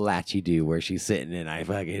little latchy do where she's sitting, and I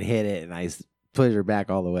fucking hit it, and I push her back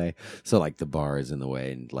all the way. So like the bar is in the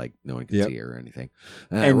way, and like no one can see her or anything.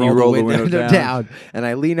 I And you roll the window down. and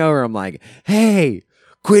I lean over. I'm like, hey.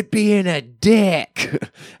 Quit being a dick.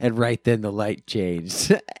 And right then the light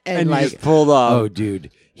changed. And like, you just pulled off. oh,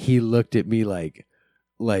 dude. He looked at me like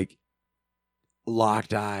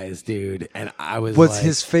locked eyes, dude. And I was like,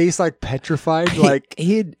 his face like petrified? Like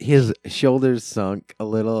his shoulders sunk a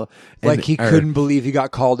little. like he couldn't believe he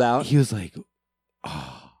got called out? He was like,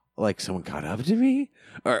 oh, like someone caught up to me?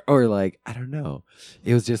 Or like, I don't know.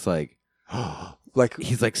 It was just like, oh. Like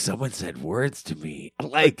he's like, someone said words to me.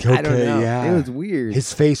 Like, okay, I don't know. yeah. It was weird.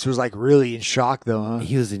 His face was like really in shock though, huh?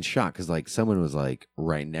 He was in shock because like someone was like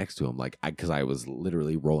right next to him, like because I was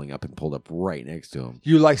literally rolling up and pulled up right next to him.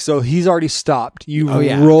 You like, so he's already stopped. You Oh,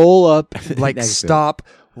 yeah. roll up, like Next to stop,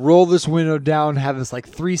 roll this window down, have this like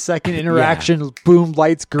 3-second interaction, boom,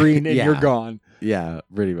 lights green, and Yeah. you're gone. Yeah,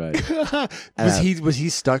 pretty much. Was he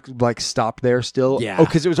stuck, like stopped there still? Yeah. Oh,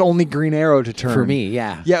 because it was only Green Arrow to turn. For me,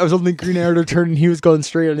 yeah. Yeah, it was only Green Arrow to turn, and he was going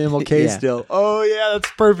straight on MLK Yeah. still. Oh yeah, that's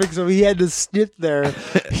perfect. So he had to snip there.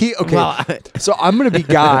 Well, So I'm gonna be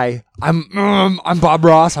Guy. I'm Bob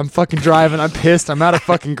Ross. I'm fucking driving. I'm pissed. I'm out of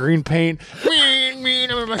fucking green paint. I'm in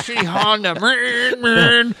my shitty Honda.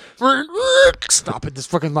 Stop at this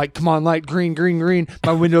fucking light. Come on, light. Green, green, green.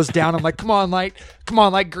 My window's down. I'm like, come on, light. Come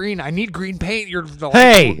on, light. Green. I need green paint. You're the light.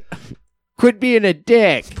 hey, quit being a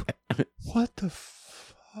dick. What the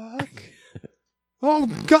fuck? Oh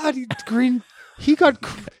God, green. He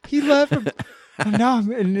left. And now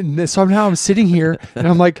I'm sitting here, and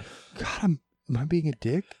I'm like, God, am I being a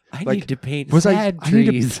dick? I Like, need to paint was I- sad I need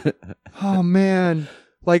to- trees. Oh man,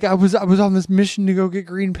 like I was on this mission to go get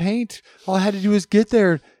green paint. All I had to do was get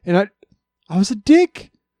there, and I was a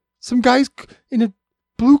dick. Some guys in a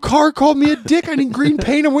blue car called me a dick. I need green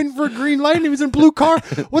paint. I'm waiting for a green light, and he was in a blue car.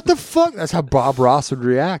 What the fuck? That's how Bob Ross would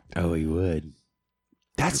react. Oh, he would.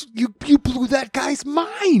 That's you blew that guy's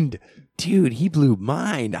mind. Dude, he blew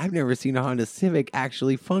mine. I've never seen a Honda Civic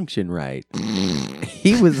actually function right.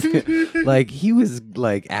 he was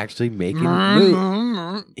like actually making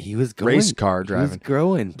moves. He was going Race car He was driving.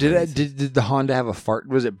 growing. Did the Honda have a fart?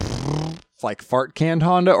 Was it like fart canned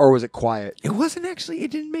Honda, or was it quiet? It wasn't actually.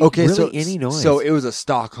 It didn't make Okay, really so any noise. So it was a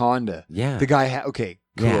stock Honda. Yeah. The guy had cool.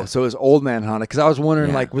 Yeah. So it was old man Honda, because I was wondering,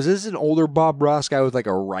 Yeah. like, was this an older Bob Ross guy with like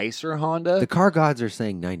a Ricer Honda? The car gods are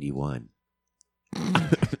saying 91.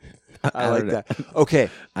 I like don't know. that. Okay,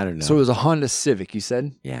 I don't know. so it was a Honda Civic. You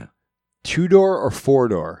said yeah, 2-door or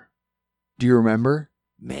 4-door? Do you remember?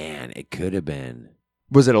 man, it could have been.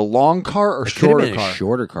 Was it a long car or It could have shorter been car? a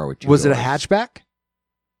shorter car with 2 Was it a doors. hatchback?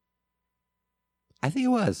 I think it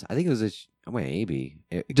was. I think it was a. Maybe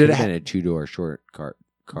it Did could it have ha- been a 2-door short car.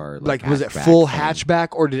 Like, was it hatchback full thing. hatchback,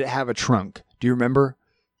 or did it have a trunk? Do you remember?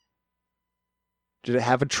 Did it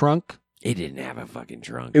have a trunk? It didn't have a fucking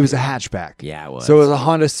trunk. It was a hatchback. Yeah, it was. So it was a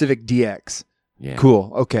Honda Civic DX. yeah.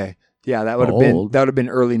 Cool. Okay. Yeah, that would have been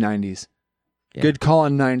early 90s. Yeah. Good call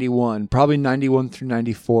on 91. Probably 91 through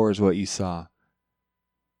 94 is what you saw.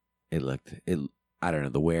 It looked. I don't know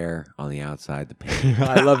the wear on the outside, the paint.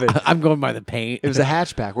 I love it. I'm going by the paint. It was a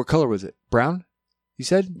hatchback. What color was it? Brown? You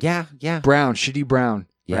said? yeah, yeah. Brown, shitty brown,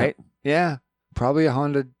 Yeah. right? Yeah. Probably a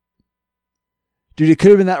Honda. Dude, it could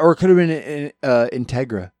have been that, or it could have been an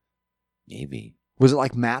Integra. Maybe. Was it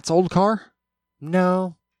like Matt's old car?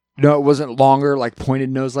 No. No, it wasn't longer, like pointed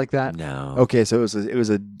nose like that. No. Okay, so it was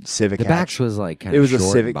a Civic. The hatch. back was like kind It of. was a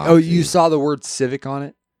short Civic. and Oh, you boxy. saw the word Civic on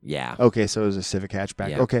it? Yeah. Okay, so it was a Civic hatchback.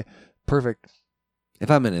 Yeah. Okay, perfect. If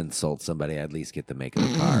I'm gonna insult somebody, I'd at least get the make of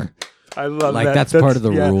the car. I love Like, that's part of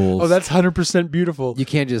the rules. Oh, that's 100% beautiful. You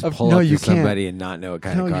can't just Of- pull no, up you to can't. somebody and not know what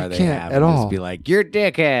kind No, of you car they can't have at and all. just be like, "You're a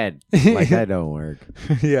dickhead." Like that don't work.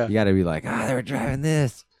 Yeah. You got to be like, they were driving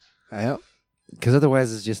this," Yep. because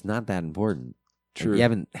otherwise it's just not that important. True. You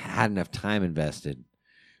haven't had enough time invested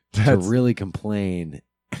to That's- really complain.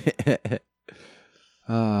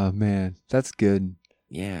 Oh man, that's good.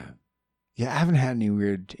 Yeah. Yeah, I haven't had any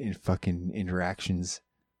weird fucking interactions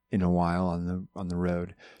in a while on the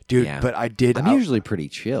road, dude. Yeah. But I did. I'm usually pretty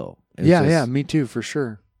chill. It's Yeah, just- yeah, me too, for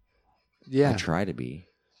sure. I Yeah, try to be.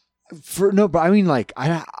 but I mean, like,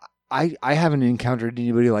 I haven't encountered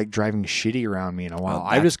anybody like driving shitty around me in a while. Oh,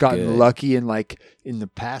 I've just gotten that's good. lucky and like in the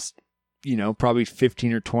past, probably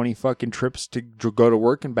 15 or 20 fucking trips to go to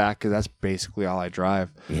work and back, because that's basically all I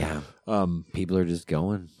drive. Yeah. People are just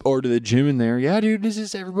going. Or to the gym in there. Yeah, dude, this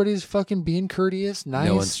is everybody's fucking being courteous, nice.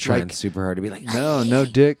 No one's trying like, super hard to be like, no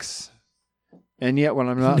dicks. And yet when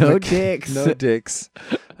I'm not No dicks. no dicks.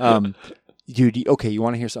 Dude, okay, you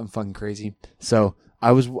want to hear something fucking crazy? So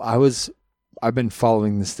I've been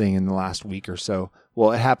following this thing in the last week or so.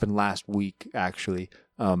 Well, it happened last week actually.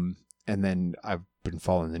 And then I've been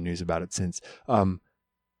following the news about it since. I've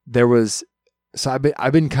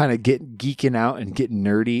been kind of geeking out and getting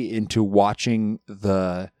nerdy into watching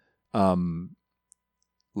the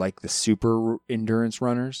like the super endurance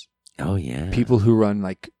runners. Oh yeah. People who run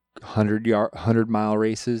like 100-mile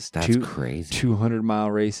races. That's crazy.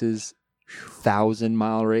 200-mile races,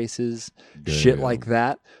 1,000-mile races, shit like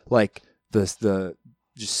that. Like the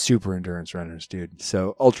just super endurance runners, dude.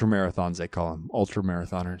 So ultra marathons, they call them ultra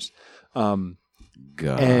marathoners. And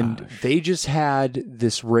they just had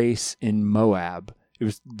this race in Moab. It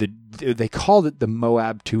was they called it the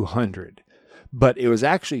Moab 200, but it was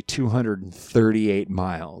actually 238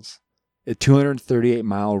 miles. A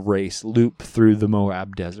 238-mile race loop through the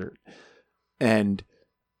Moab desert. And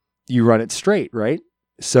you run it straight, right?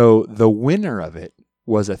 So the winner of it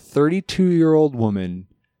was a 32-year-old woman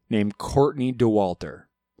named Courtney DeWalter.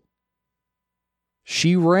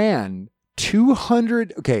 She ran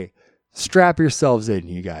 200... Okay, strap yourselves in,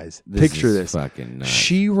 you guys. Picture this. Fucking nuts.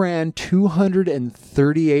 She ran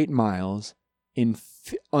 238 miles in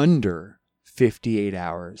under 58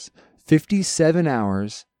 hours. 57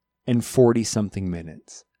 hours and 40-something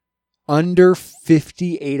minutes. Under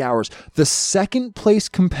 58 hours. The second place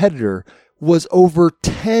competitor was over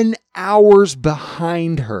 10 hours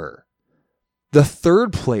behind her. The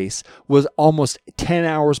third place was almost 10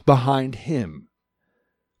 hours behind him.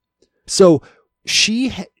 So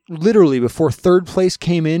she literally, before third place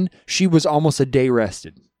came in, she was almost a day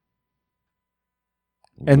rested.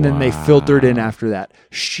 And then they filtered in after that.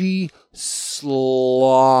 She slaughtered.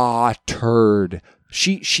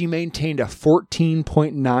 She maintained a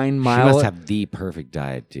 14.9 mile. She must have the perfect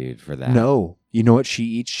diet, dude, for that. No. You know what she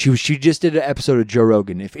eats? She just did an episode of Joe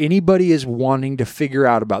Rogan. If anybody is wanting to figure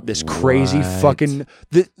out about this crazy fucking...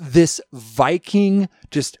 This Viking,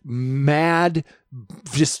 just mad,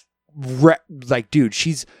 just... like, dude,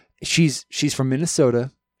 she's from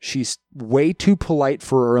Minnesota. She's way too polite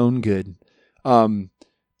for her own good.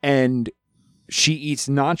 And she eats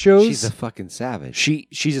nachos. She's a fucking savage.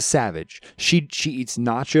 She's a savage. She eats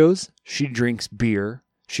nachos. She drinks beer.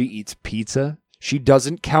 She eats pizza. She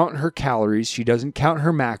doesn't count her calories. She doesn't count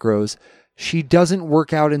her macros. She doesn't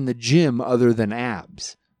work out in the gym other than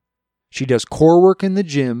abs. She does core work in the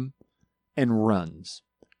gym and runs.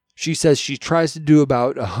 She says she tries to do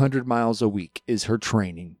about 100 miles a week is her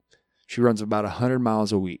training. She runs about 100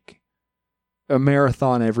 miles a week. A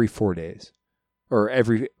marathon every 4 days. Or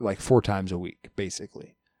every, 4 times a week,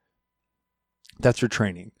 basically. That's her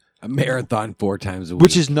training. A marathon 4 times a week.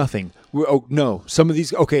 Which is nothing. Oh, no. Some of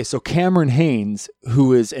these... Okay, so Cameron Haynes,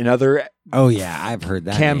 who is another... Oh, yeah, I've heard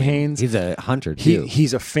that Cam name. Haynes. He's a hunter, too.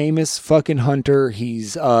 He's a famous fucking hunter.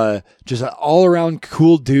 He's just an all-around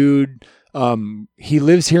cool dude. He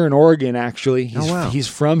lives here in Oregon, actually. He's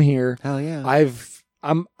from here. Hell yeah.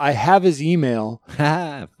 I have his email. Fuck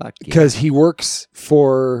yeah. Because he works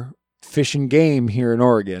for Fish and Game here in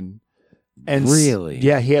Oregon. And really?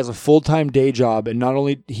 Yeah, he has a full-time day job, and not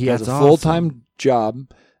only he has a full-time job,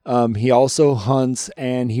 he also hunts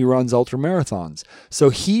and he runs ultra marathons. So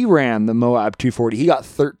he ran the Moab 240. He got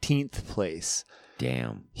 13th place.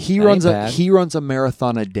 Damn. He runs a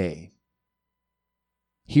marathon a day.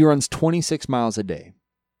 He runs 26 miles a day.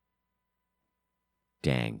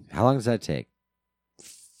 Dang. How long does that take?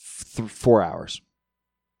 4 hours.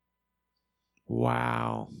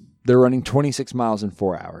 Wow. They're running 26 miles in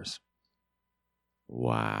 4 hours.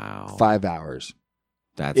 Wow. 5 hours.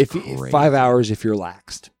 That's crazy. 5 hours if you're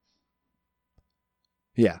laxed.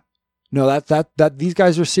 Yeah. No, that these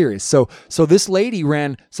guys are serious. So this lady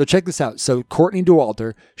ran, so check this out. So Courtney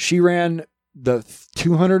DeWalter, she ran the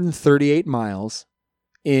 238 miles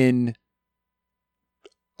in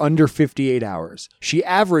under 58 hours. She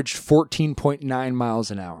averaged 14.9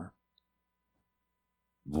 miles an hour.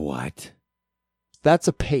 What? That's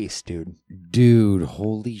a pace, dude. Dude,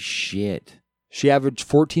 holy shit. She averaged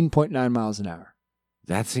 14.9 miles an hour.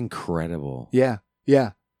 That's incredible. Yeah,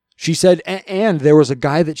 yeah. She said, and there was a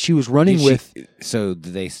guy that she was running with. So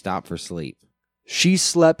did they stop for sleep? She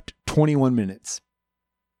slept 21 minutes.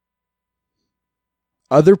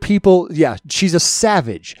 Other people, yeah, she's a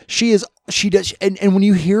savage. She does, and when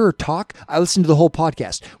you hear her talk, I listened to the whole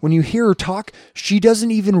podcast. When you hear her talk, she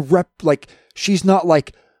doesn't even she's not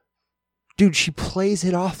like, dude, she plays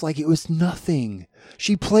it off like it was nothing.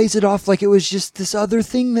 She plays it off like it was just this other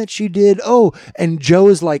thing that she did. Oh, and Joe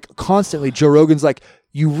is like constantly, Joe Rogan's like,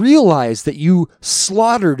 you realize that you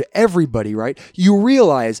slaughtered everybody, right? You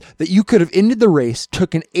realize that you could have ended the race,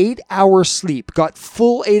 took an 8-hour sleep, got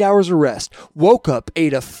full 8 hours of rest, woke up,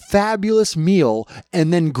 ate a fabulous meal,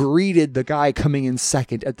 and then greeted the guy coming in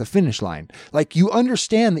second at the finish line. Like, you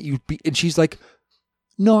understand that you'd be, and she's like,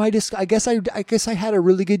 no, I guess I had a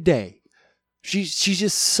really good day. She's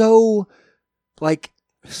just so like,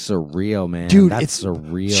 surreal, man. dude, That's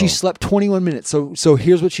surreal. She slept 21 minutes. So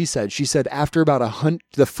here's what she said. She said after about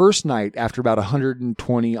the first night, after about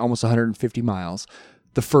 120, almost 150 miles,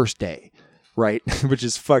 the first day, right? Which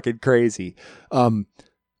is fucking crazy. Hold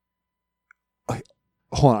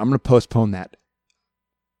on, I'm going to postpone that.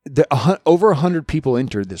 Over 100 people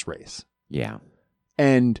entered this race. Yeah.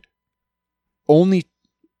 And only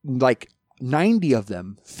like 90 of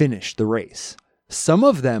them finished the race. Some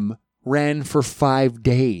of them ran for 5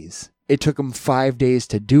 days. It took them 5 days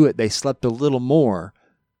to do it. They slept a little more,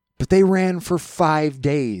 but they ran for 5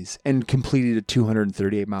 days and completed a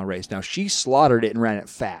 238-mile race. Now, she slaughtered it and ran it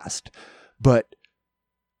fast, but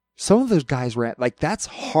some of those guys ran, like, that's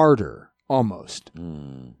harder almost.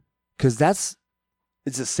 Because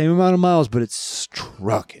it's the same amount of miles, but it's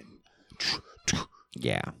trucking.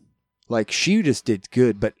 Yeah. Like, she just did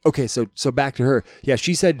good. But okay, so back to her. Yeah,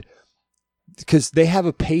 she said, because they have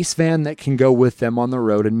a pace van that can go with them on the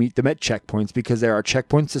road and meet them at checkpoints, because there are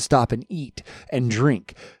checkpoints to stop and eat and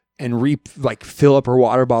drink and fill up her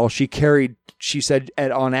water bottle. She said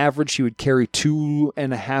on average she would carry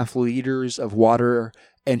 2.5 liters of water,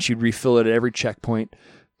 and she'd refill it at every checkpoint.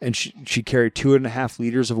 And she carried 2.5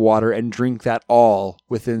 liters of water and drink that all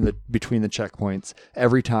between the checkpoints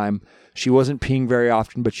every time. She wasn't peeing very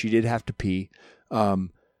often, but she did have to pee.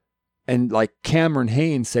 And like Cameron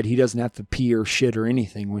Haynes said, he doesn't have to pee or shit or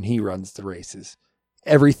anything when he runs the races.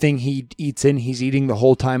 Everything he eats in, he's eating the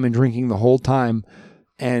whole time and drinking the whole time,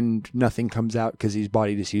 and nothing comes out because his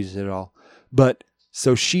body just uses it all. But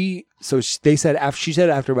she said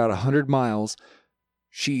after about 100 miles,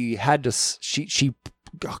 she hopped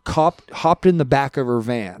in the back of her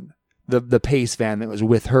van, the pace van that was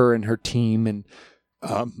with her and her team, and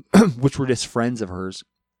which were just friends of hers,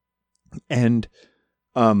 and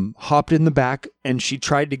hopped in the back, and she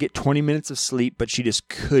tried to get 20 minutes of sleep, but she just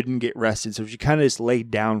couldn't get rested. So she kind of just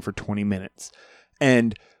laid down for 20 minutes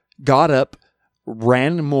and got up,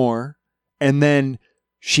 ran more. And then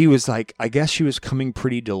she was like, I guess she was coming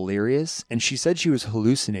pretty delirious, and she said she was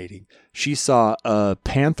hallucinating. She saw a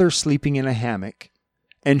panther sleeping in a hammock,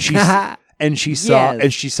 and she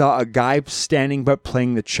saw a guy standing but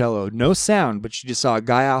playing the cello. No sound, but she just saw a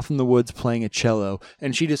guy off in the woods playing a cello,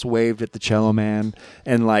 and she just waved at the cello man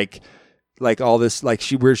and like all this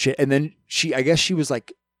weird shit. And then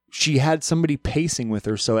she had somebody pacing with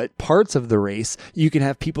her. So at parts of the race, you can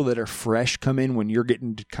have people that are fresh come in when you're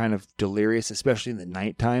getting kind of delirious, especially in the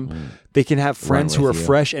nighttime. They can have friends who are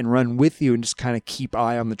fresh and run with you and just kind of keep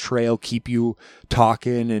eye on the trail, keep you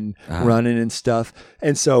talking and running and stuff.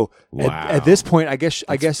 And so at this point, I guess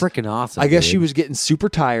freaking awesome. I guess she was getting super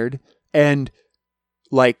tired, and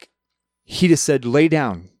like he just said, lay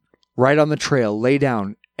down right on the trail, lay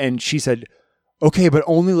down. And she said, okay, but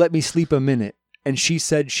only let me sleep a minute. And she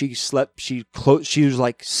said she slept, she was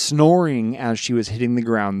like snoring as she was hitting the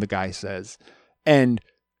ground, the guy says. And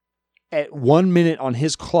at 1 minute on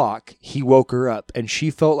his clock, he woke her up, and she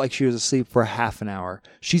felt like she was asleep for half an hour.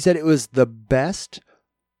 She said it was the best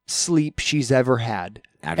sleep she's ever had.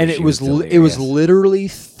 And it was literally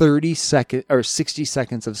 30 seconds or 60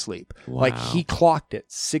 seconds of sleep. Wow. Like, he clocked it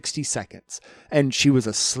 60 seconds, and she was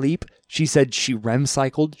asleep. She said she REM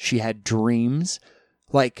cycled. She had dreams.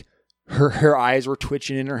 Like, her eyes were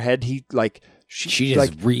twitching in her head. She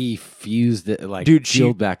just refused it,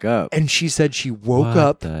 filled back up. And she said she woke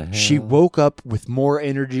up. She woke up with more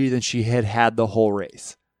energy than she had the whole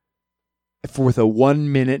race, with a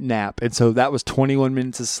 1 minute nap. And so that was 21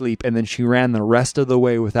 minutes of sleep. And then she ran the rest of the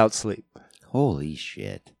way without sleep. Holy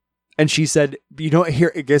shit. And she said, check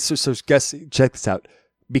this out.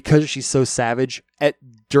 Because she's so savage,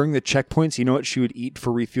 during the checkpoints, you know what she would eat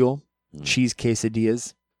for refuel? Cheese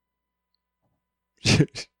quesadillas.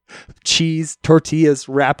 Cheese, tortillas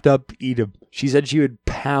wrapped up, eat them. She said she would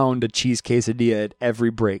pound a cheese quesadilla at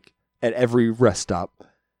every break, at every rest stop.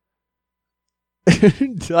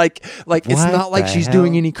 It's not like she's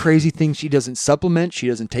doing any crazy things. She doesn't supplement. She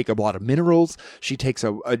doesn't take a lot of minerals. She takes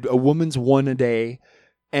a woman's one a day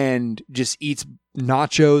and just eats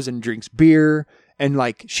nachos and drinks beer. And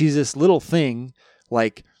like, she's this little thing.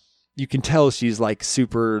 Like, you can tell she's like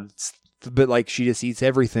super, but like, she just eats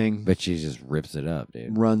everything. But she just rips it up,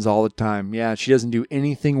 dude. Runs all the time. Yeah. She doesn't do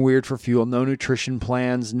anything weird for fuel. No nutrition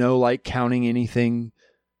plans. No like counting anything.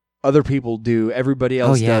 other people do, everybody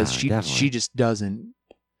else yeah, does. She definitely. just doesn't.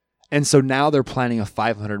 And so now they're planning a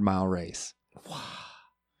 500-mile race.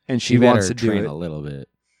 And she You better wants to do train it. a little bit.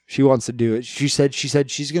 She wants to do it. She said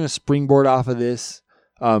she's going to springboard off of this,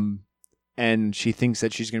 and she thinks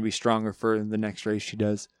that she's going to be stronger for the next race she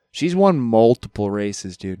does. She's won multiple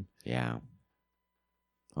races, dude. Yeah.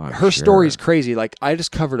 Oh, I'm Her sure. story's crazy. Like, I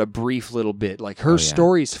just covered a brief little bit. Like, her Oh, yeah.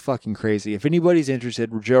 story's fucking crazy. If anybody's interested,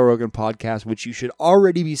 Joe Rogan podcast, which you should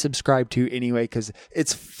already be subscribed to anyway, because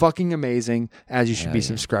it's fucking amazing, as you should Hell be yeah.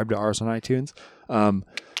 subscribed to ours on iTunes. I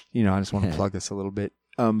just want to plug this a little bit.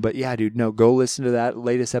 But yeah, dude, no, go listen to that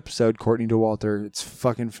latest episode, Courtney DeWalter. It's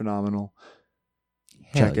fucking phenomenal.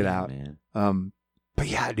 Hell Check it yeah, out. man. But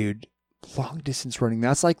yeah, dude, long distance running.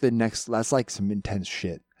 That's like that's like some intense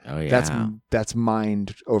shit. Oh yeah. That's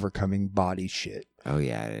mind overcoming body shit. Oh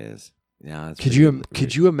yeah, it is. Yeah. Could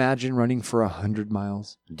you imagine running for 100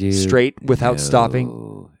 miles Dude, straight without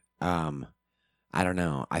stopping? I don't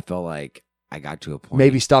know. I felt like I got to a point.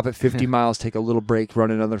 Maybe stop at 50 miles, take a little break,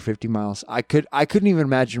 run another 50 miles. I couldn't even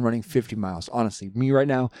imagine running 50 miles. Honestly, me right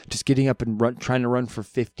now, just getting up and trying to run for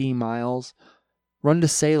 50 miles. Run to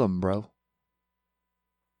Salem, bro.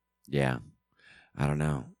 Yeah. I don't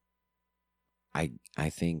know. I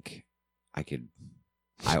think I could.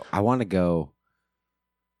 I want to go.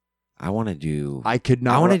 I want to do. I could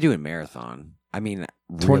not. I want to do a marathon. I mean,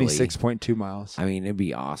 really, 26.2 miles. I mean, it'd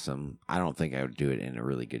be awesome. I don't think I would do it in a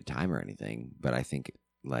really good time or anything, but I think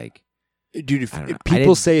like, Dude, if I don't know.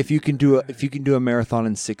 people say if you can do a marathon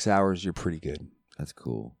in 6 hours, you're pretty good. that's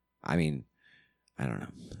cool. I mean, I don't know.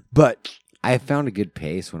 But I found a good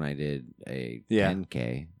pace when I did a Yeah.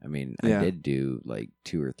 10K. I mean, Yeah. I did do like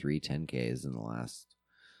 2 or 3 10Ks in the last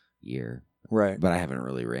year, right, but I haven't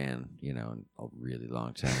really ran, in a really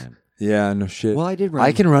long time. yeah, no shit. Well, I did run.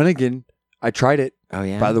 I can run again. I tried it. Oh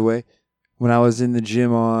yeah. By the way, when I was in the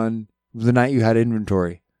gym on the night you had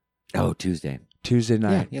inventory, Tuesday. Tuesday Yeah,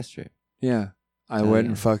 night. yesterday. Yeah. I Oh, went yeah.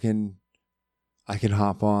 and fucking, I can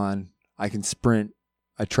hop on. I can sprint.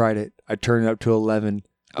 I tried it. I turned it up to 11.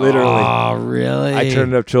 Literally. Oh, really? I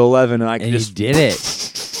turned it up to 11 and I can and just. you did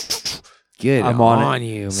it. Good. I'm on it.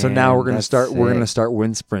 you, man. So now we're That's gonna sick. start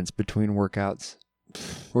wind sprints between workouts.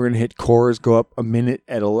 We're gonna hit cores, go up a minute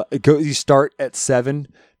at 11. You start at 7,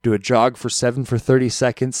 do a jog for 7 for 30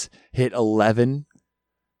 seconds, hit 11,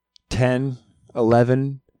 10,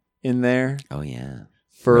 11 in there Oh yeah.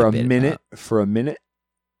 for Rip it a minute,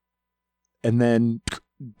 and then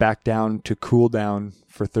back down to cool down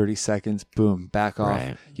for 30 seconds. Boom, back off.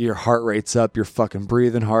 Right. Your heart rate's up. You're fucking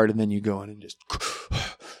breathing hard, and then you go in and just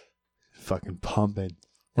fucking pumping.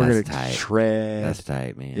 We're That's gonna tight. shred. That's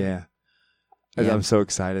tight, man. Yeah. Yeah. I'm so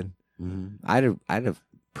excited. Mhm. I had a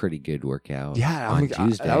pretty good workout. Yeah, on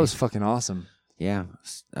Tuesday. that was fucking awesome. Yeah.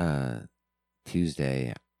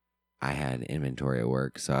 Tuesday, I had inventory at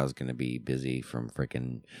work, so I was going to be busy from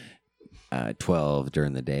freaking 12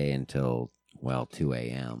 during the day until 2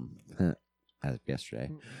 a.m. as of yesterday,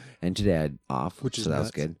 and today I had off, Which is so that was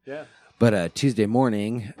nuts. good. Yeah. But Tuesday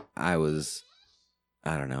morning, I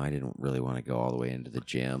don't know, I didn't really want to go all the way into the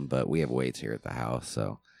gym, but we have weights here at the house,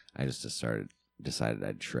 so I just decided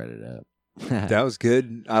I'd shred it up. That was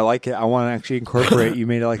good. I like it. I want to actually incorporate. You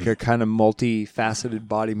made it like a kind of multifaceted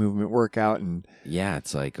body movement workout, and Yeah,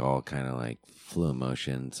 it's like all kind of like fluid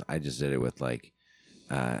motions. I just did it with like,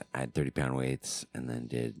 I had 30-pound weights and then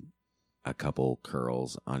did a couple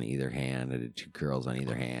curls on either hand. I did 2 curls on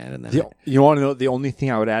either hand. And then you want to know the only thing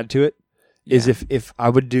I would add to it is Yeah. if I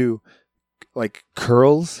would do like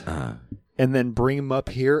curls uh, and then bring them up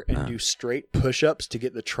here and do straight push-ups to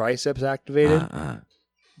get the triceps activated.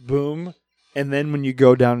 Boom. And then when you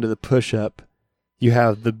go down to the push-up, you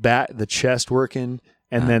have the chest working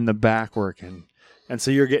and then the back working. And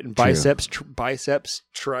so you're getting biceps,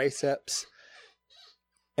 triceps.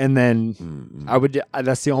 And then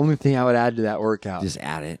that's the only thing I would add to that workout. just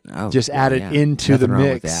add it. Oh, Just add it yeah. into the Nothing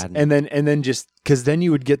wrong with mix. adding. And then just, because then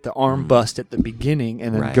you would get the arm bust at the beginning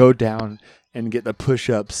and then Right. go down and get the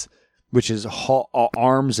push-ups, which is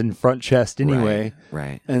arms and front chest anyway.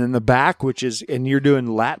 Right. And then the back, which is, and you're doing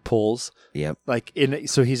lat pulls. Yep. Like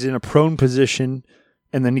so he's in a prone position,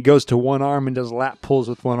 and then he goes to one arm and does lat pulls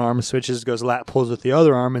with one arm, switches, goes lat pulls with the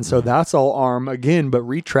other arm, and so that's all arm again, but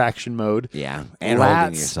retraction mode. Yeah. And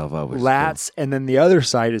holding yourself up. Which Lats, and then the other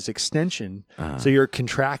side is extension. So you're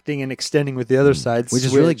contracting and extending with the other side, which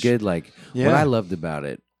is really switch. good. Like Yeah. what I love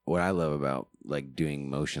about like doing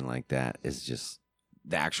motion like that is just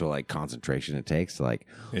the actual like concentration it takes to like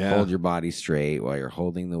Yeah. hold your body straight while you're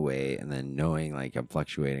holding the weight, and then knowing like I'm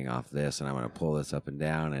fluctuating off this and I'm going to pull this up and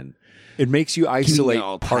down, and It makes you isolate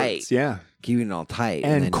all parts. tight. Yeah. keeping it all tight.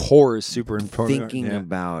 And then core is super important. thinking Yeah.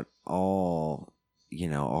 about all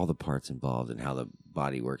the parts involved and how the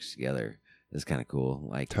body works together is kind of cool.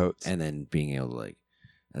 Like, Totes. and then being able to like,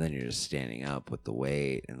 and then you're just standing up with the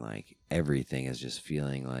weight, and like everything is just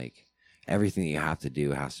feeling like everything you have to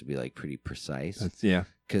do has to be like pretty precise. Yeah.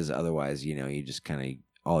 Because otherwise, you just kind of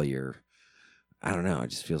all your, I don't know, it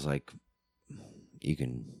just feels like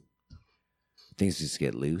things just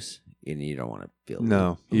get loose, and you don't want to feel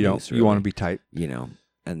No, you don't. loose, You want to really, be tight.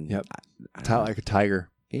 and Yep. I Tight don't know. like a tiger.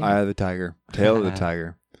 Yeah. Eye of the tiger. Tail of the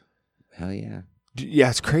tiger. Hell yeah. Yeah,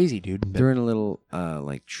 it's crazy, dude. Doing a little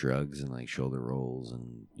like shrugs and like shoulder rolls,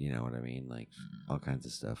 and you know what I mean, like all kinds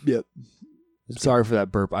of stuff. Yep. Sorry for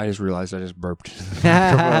that burp. I just realized I just burped.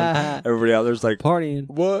 Everybody out there's like, Partying.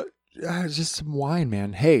 what? It's just some wine,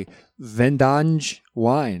 man. Hey, Vendange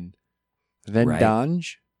wine.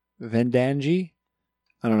 Vendange? Vendange?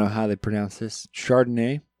 I don't know how they pronounce this.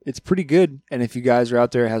 Chardonnay. It's pretty good. And if you guys are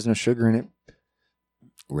out there, it has no sugar in it.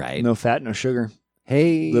 Right. No fat, no sugar.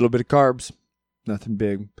 Hey. Little bit of carbs. Nothing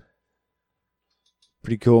big.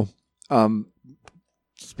 Pretty cool.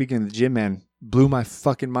 Speaking of the gym, man, blew my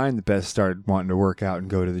fucking mind that Beth started wanting to work out and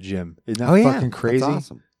go to the gym. Isn't that fucking crazy? That's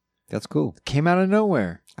awesome. That's cool. Came out of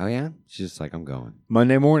nowhere. Oh yeah. She's just like, I'm going.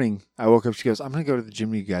 Monday morning, I woke up. She goes, I'm going to go to the gym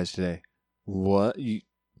with you guys today. What?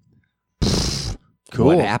 Cool.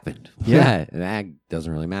 What happened? Yeah. That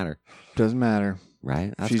doesn't really matter, Doesn't matter.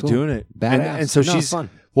 right? That's She's cool. doing it. Badass. And so No, it's she's fun.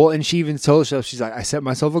 well, and she even told herself, she's like, I set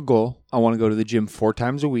myself a goal. I want to go to the gym 4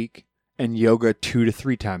 times a week and yoga 2 to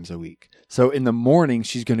 3 times a week. So in the morning,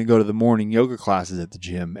 she's going to go to the morning yoga classes at the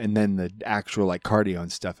gym, and then the actual like cardio and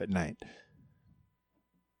stuff at night.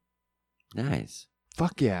 Nice.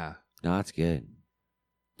 Fuck yeah. No, that's good.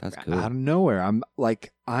 That's cool. Out of nowhere.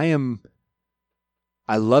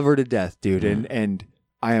 I love her to death, dude. Mm. And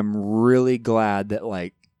I am really glad that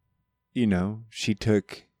like,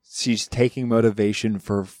 she's taking motivation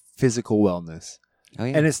for physical wellness. Oh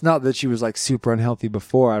yeah. And it's not that she was like super unhealthy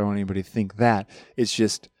before. I don't want anybody to think that. It's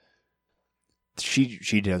just she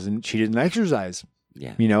didn't exercise.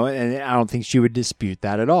 yeah. And I don't think she would dispute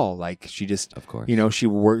that at all. Like she just, Of course. she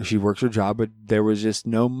works her job, but there was just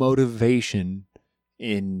no motivation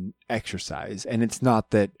in exercise. And it's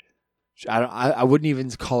not that I wouldn't even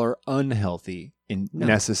call her unhealthy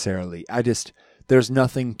necessarily. There's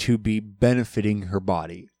nothing to be benefiting her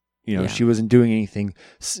body. Yeah. She wasn't doing anything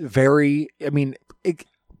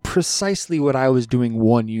precisely what I was doing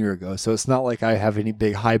 1 year ago. So it's not like I have any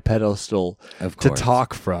big high pedestal Of to course.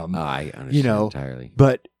 talk from. I understand entirely.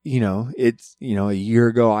 But, it's, a year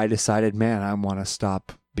ago I decided, man, I want to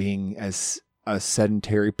stop being as a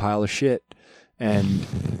sedentary pile of shit. And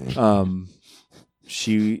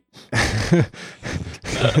she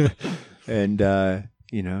and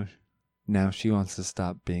now she wants to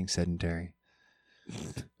stop being sedentary.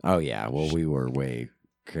 Oh yeah. Well, we were way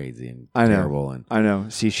crazy and I know. terrible, and I know.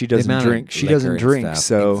 See, she the doesn't amount drink. of She liquor doesn't and drink. stuff,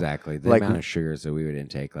 So exactly the like, amount of sugar that we would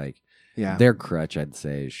intake, like yeah. their crutch, I'd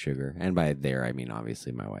say, is sugar, and by there I mean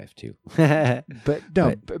obviously my wife too. But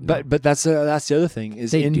no, But but that's the other thing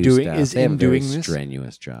is They in do doing stuff. is They have in very doing this.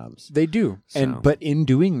 strenuous jobs. They do, So- but in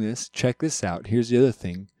doing this, check this out. Here's the other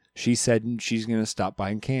thing. She said she's going to stop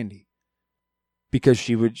buying candy because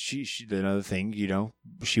she another thing,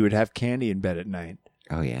 she would have candy in bed at night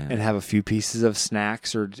Oh yeah. and have a few pieces of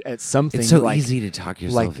snacks or at something. It's so like, easy to talk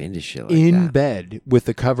yourself into shit like in that. bed with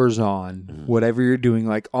the covers on, Mhm. whatever you're doing,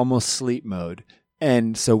 like almost sleep mode.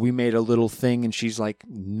 And so we made a little thing, and she's like,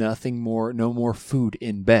 no more food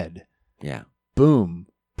in bed. Yeah. Boom,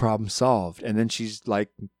 problem solved. And then she's like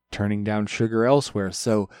turning down sugar elsewhere.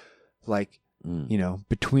 So, like,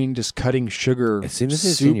 between just cutting sugar, As soon as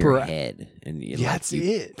it's in your head, and you, that's you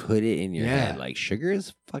it. put it in your Yeah. head, like sugar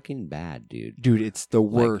is fucking bad, dude. Dude, it's the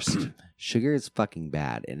Like, worst. Sugar is fucking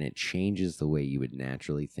bad, and it changes the way you would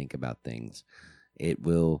naturally think about things. It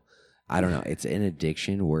will. I don't know. It's an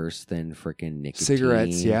addiction worse than freaking nicotine.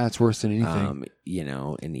 Cigarettes, yeah, it's worse than anything.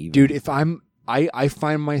 And even Dude, if I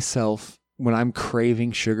find myself when I'm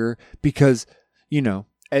craving sugar because,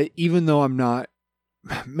 even though I'm not,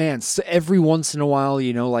 man, so every once in a while,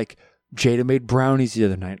 like Jada made brownies the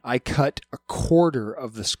other night. I cut a quarter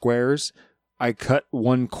of the squares. I cut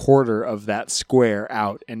 1/4 of that square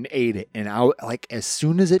out and ate it. And as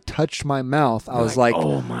soon as it touched my mouth, I was like,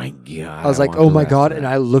 oh my God. I was like, oh my God. And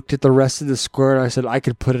I looked at the rest of the square and I said, I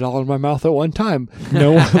could put it all in my mouth at one time.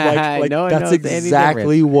 No one, like No one that's knows any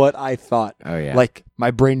exactly what I thought. Oh, yeah. Like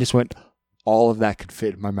my brain just went, all of that could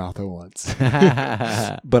fit in my mouth at once.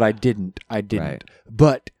 But I didn't. Right.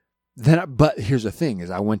 But here's the thing: is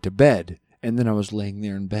I went to bed, and then I was laying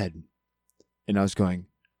there in bed, and I was going,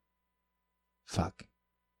 "Fuck,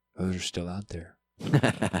 those are still out there."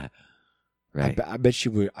 Right. I bet she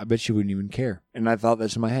wouldn't even care. And I thought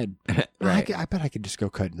this in my head. Right. I bet I could just go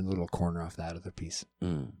cut in a little corner off that other piece.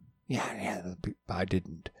 Mm. Yeah. I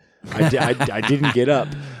didn't. I didn't get up.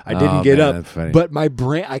 I didn't get up. That's funny. But my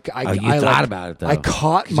brain. I thought about it though. I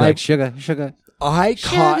caught 'Cause my you're like, sugar.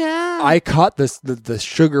 I caught the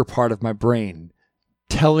sugar part of my brain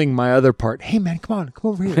telling my other part, "Hey man, come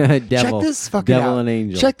over here. Devil. Check this fucking Devil out. and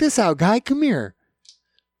angel. Check this out, guy. Come here."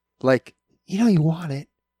 Like, you want it.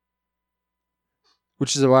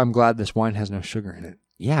 Which is why I'm glad this wine has no sugar in it.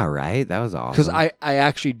 Yeah, right. That was awesome. Because I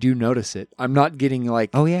actually do notice it. I'm not getting like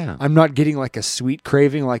I'm not getting like a sweet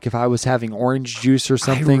craving like if I was having orange juice or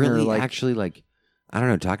something. I really or like actually like. I don't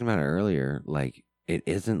know. Talking about it earlier, like it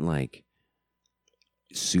isn't like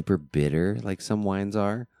super bitter like some wines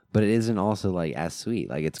are, but it isn't also like as sweet.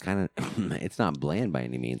 Like it's kind of it's not bland by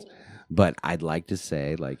any means, but I'd like to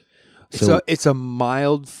say like it's a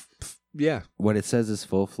mild. Yeah. What it says is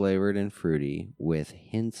full flavored and fruity with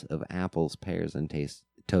hints of apples, pears, and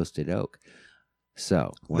toasted oak.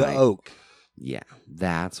 So oak. Yeah,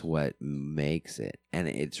 that's what makes it. And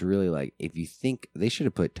it's really like, if you think, they should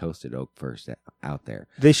have put toasted oak first out there.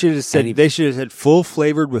 They should have said full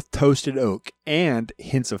flavored with toasted oak and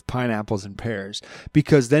hints of pineapples and pears,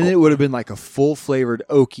 because then it would have been like a full flavored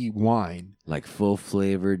oaky wine. Like full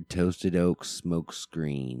flavored toasted oak smoke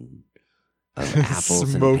screen of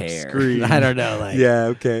apples and pears. Screen. I don't know. Like, yeah,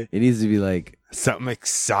 okay. It needs to be like something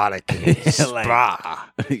exotic.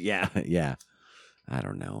 Spa. Yeah. I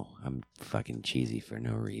don't know. I'm fucking cheesy for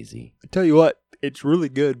no reason. I tell you what, it's really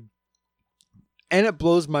good. And it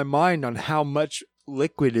blows my mind on how much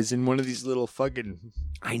liquid is in one of these little fucking...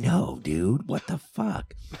 I know, dude. What the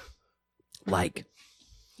fuck? Like,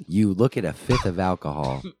 you look at a fifth of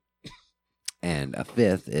alcohol, and a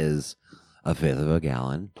fifth is a fifth of a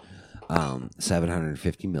gallon,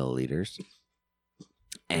 750 milliliters.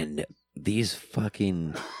 And these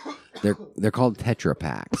fucking... They're called Tetra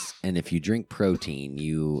Paks, and if you drink protein,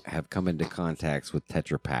 you have come into contact with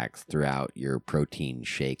Tetra Paks throughout your protein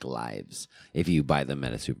shake lives. If you buy them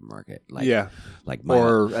at a supermarket, like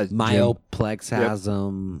Myoplex has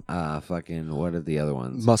them. Fucking what are the other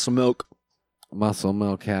ones? Muscle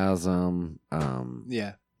Milk has them.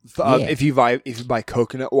 Yeah. If you buy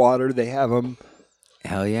coconut water, they have them.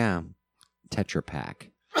 Hell yeah, Tetra Pak,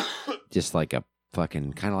 just like a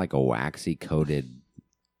fucking kind of like a waxy coated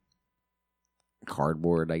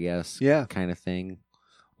cardboard, I guess. Yeah. Kind of thing.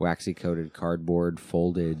 Waxy coated cardboard,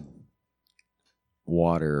 folded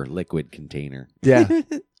water, liquid container. Yeah.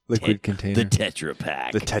 Liquid container. The Tetra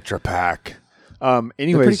Pak. The Tetra Pak.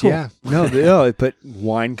 Anyways, cool. yeah. No, but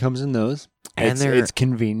wine comes in those. And it's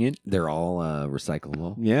convenient. They're all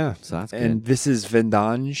recyclable. Yeah. So that's good. And this is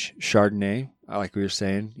Vendange Chardonnay. Like we were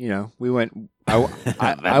saying, we went.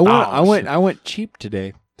 I went cheap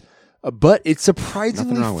today. But it's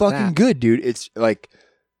surprisingly fucking good, dude. It's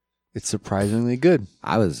surprisingly good.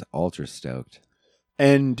 I was ultra stoked.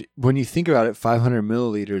 And when you think about it, 500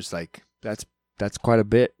 milliliters, like that's quite a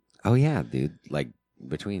bit. Oh yeah, dude. Like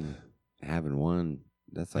between having one,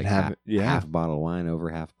 that's like half a bottle of wine, over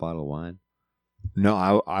half a bottle of wine. No,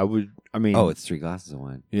 I would. I mean, it's 3 glasses of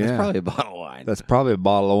wine. Yeah, that's probably a bottle of wine. That's probably a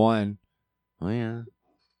bottle of wine. Oh yeah.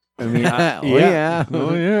 I mean,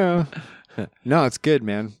 oh yeah. No, it's good,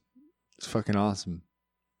 man. It's fucking awesome.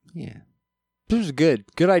 Yeah. This was good.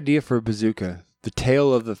 Good idea for a bazooka. The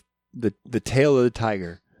tail of the tail of the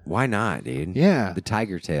tiger. Why not, dude? Yeah. The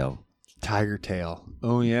tiger tail. Tiger tail.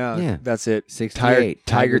 Oh yeah. Yeah. That's it. 68.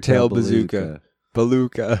 Tiger tail bazooka.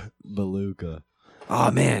 Beluga.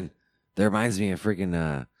 Oh man. That reminds me of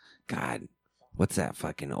freaking God. What's that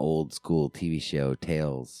fucking old school TV show?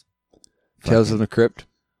 Tales of the Crypt.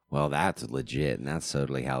 Well, that's legit, and that's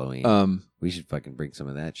totally Halloween. We should fucking bring some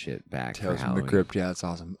of that shit back for Tales Halloween. from the Crypt, yeah, that's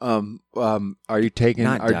awesome. Are you taking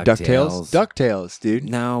Not our DuckTales? DuckTales, dude.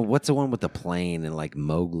 No, what's the one with the plane and like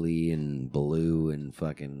Mowgli and Baloo and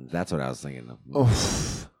fucking? That's what I was thinking of.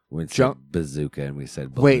 Oh, We said Bazooka and we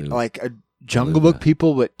said Baloo. Wait, like a Jungle Book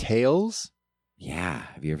people with tails? Yeah,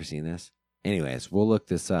 have you ever seen this? Anyways, we'll look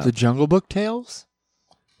this up. The Jungle Book tales?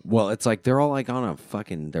 Well, it's like they're all like on a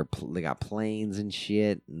fucking. They got planes and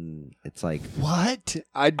shit, and it's like what?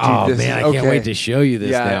 I can't wait to show you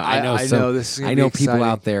this. Yeah, now. I know this. Is I know people exciting.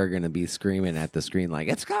 out there are gonna be screaming at the screen like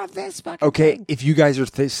it's got this fucking. Okay, thing. if you guys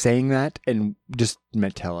are saying that, and just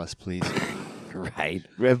tell us, please. Right.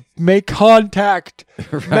 Make contact.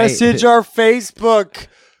 Right. Message our Facebook.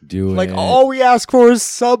 Do Like, it. all we ask for is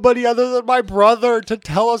somebody other than my brother to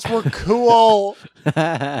tell us we're cool.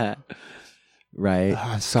 Right.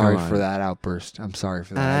 I'm sorry Come for on. that outburst. I'm sorry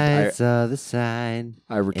for that. I saw the sign.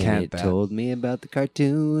 I recant and it that. told me about the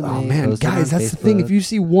cartoon. Oh they man, posted guys, on that's the thing. Facebook. If you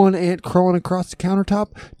see one ant crawling across the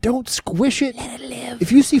countertop, don't squish it. Let it live.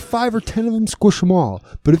 If you see 5 or 10 of them, squish them all.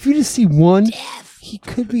 But if you just see one, he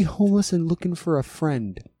could be homeless and looking for a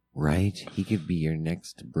friend. Right? He could be your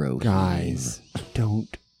next bro. Guys,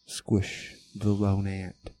 don't squish the lone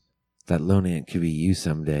ant. That lone ant could be you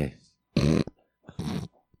someday.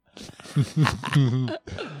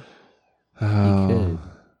 Oh.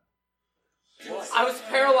 I was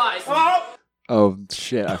paralyzed. Oh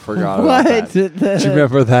shit! I forgot What? about that. Do you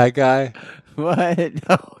remember that guy? What?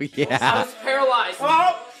 Oh, I yeah. was paralyzed.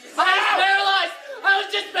 I was paralyzed. I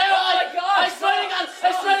was just paralyzed. I swear to God.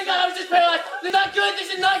 I swear to God. I was just paralyzed. This is not good. This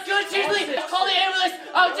is not good. Seriously. Call the ambulance.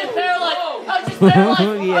 I was just paralyzed. I was just paralyzed. I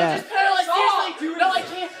Yeah. was just paralyzed. Seriously. No, I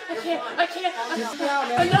can't. No,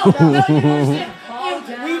 you don't understand.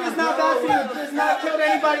 Weed is not bad for you. It has not killed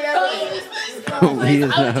anybody ever. Weed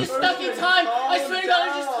is I not- was just stuck in time. I swear to God, I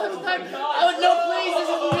was just stuck in time. No, please, this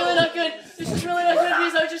is really not good. This is really not good.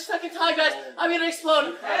 Please, I was just stuck in time, guys. I'm gonna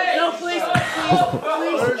explode. No, please,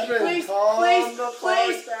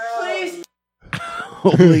 please.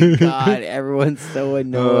 Holy God. Everyone's so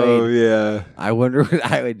annoyed. Oh yeah. I wonder what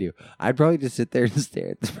I would do. I'd probably just sit there and stare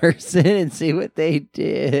at the person and see what they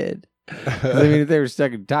did. 'Cause, I mean, if they were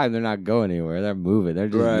stuck in time, they're not going anywhere. They're moving. They're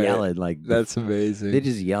just Right. yelling like That's amazing. they're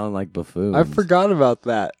just yelling like buffoons. I forgot about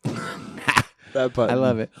that. That button. I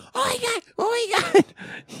love it. Oh my God! Oh my God!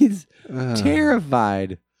 He's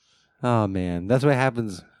terrified. Oh man, that's what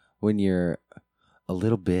happens when you're a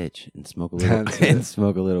little bitch and smoke a little That's it.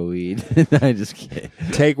 smoke a little weed. I just kidding.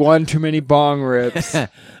 Take one too many bong rips. Oh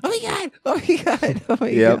my God! Oh my God! Oh my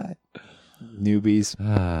Yep. God! Newbies,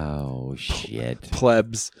 Oh shit!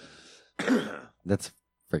 plebs. That's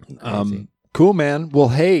freaking crazy. Cool, man. Well,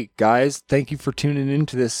 hey, guys, thank you for tuning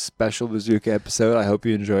into this special Bazooka episode. I hope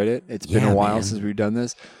you enjoyed it. It's been Yeah, a while man. since we've done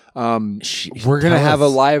this. We're going to have a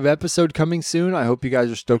live episode coming soon. I hope you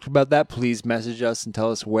guys are stoked about that. Please message us and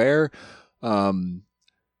tell us where.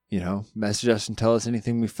 Message us and tell us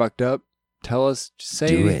anything we fucked up. Tell us, just say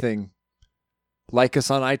Do it. anything. Like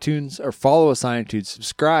us on iTunes or follow us on iTunes.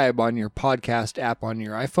 Subscribe on your podcast app on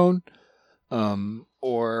your iPhone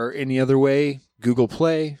or any other way. Google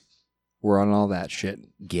Play. We're on all that shit.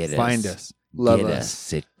 Get us. Find us. Love Get us.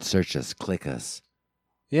 Sit, search us. Click us.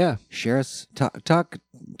 Yeah. Share us. Talk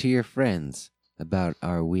to your friends about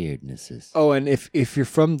our weirdnesses. Oh, and if you're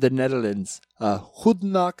from the Netherlands,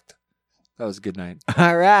 goedenacht. That was a good night.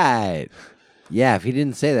 All right. Yeah, if you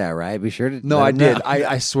didn't say that right, be sure to. No, let I him did. know.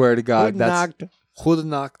 I swear to God, that's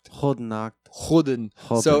goedenacht. Goedenacht. Goeden.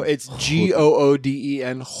 Goeden. So it's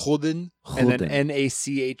Gooden, goeden, and then Goeden.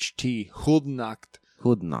 NACHT. Goedenacht.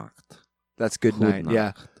 Goedenacht. That's good night.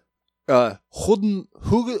 Goedenacht. Yeah.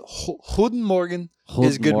 Goedemorgen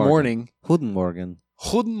is good morning. Goedemorgen.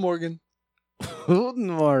 Goedemorgen.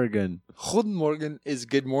 Goedemorgen. Goedemorgen is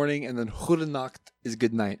good morning, and then goedenacht is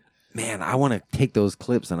good night. Man, I want to take those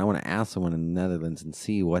clips and I want to ask someone in the Netherlands and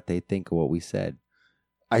see what they think of what we said.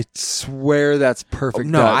 I swear that's perfect.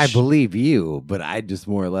 No, I Dutch. believe you, but I just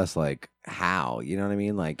more or less like how, you know what I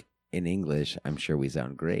mean? Like in English, I'm sure we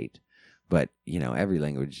sound great, but every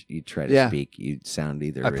language you try to speak, you sound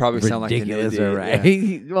either I probably sound like an ridiculous idiot, or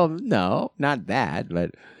right. Well, no, not that,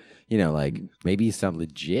 but like maybe you sound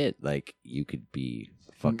legit. Like you could be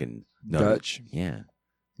fucking Dutch. Yeah,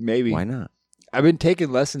 Maybe. why not? I've been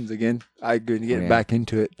taking lessons again. I've been getting Yeah. back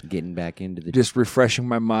into it. Getting back into the Just refreshing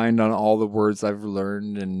my mind on all the words I've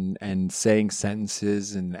learned and saying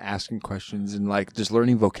sentences and asking questions and like just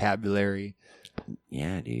learning vocabulary.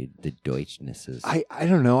 yeah, dude, the Deutschnesses. I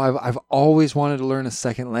don't know. I've always wanted to learn a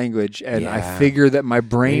second language, and I Yeah. figure that my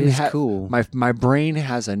brain It is cool. My brain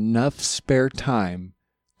has enough spare time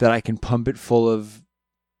that I can pump it full of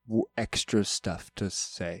extra stuff to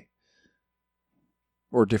say.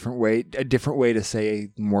 Or a different way to say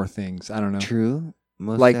more things. I don't know. True,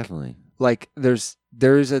 most Like- definitely. Like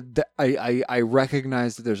I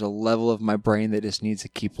recognize that there's a level of my brain that just needs to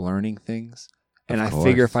keep learning things. And Of I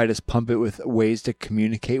figure course. if I just pump it with ways to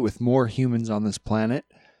communicate with more humans on this planet,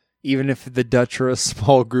 even if the Dutch are a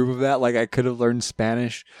small group of that, like I could have learned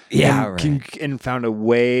Spanish Yeah, and found a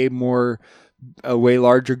way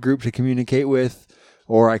larger group to communicate with,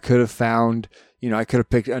 or I could have found, I could have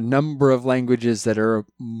picked a number of languages that are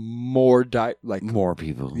more More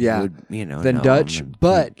people, Yeah, would, than know Dutch, them and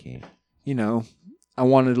but- communicate. I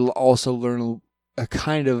wanted to also learn a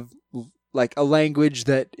kind of like a language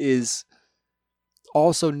that is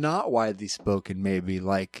also not widely spoken. Maybe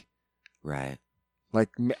like Right.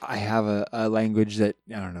 I have a language that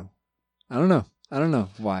I don't know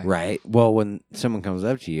why. Right. Well, when someone comes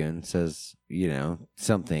up to you and says,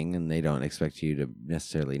 something, and they don't expect you to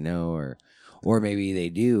necessarily know, or maybe they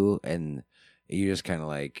do, and you just kind of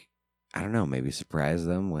like, I don't know, maybe surprise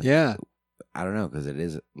them with, Yeah. I don't know, because it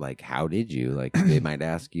is like, how did you? Like, they might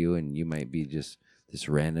ask you, and you might be just this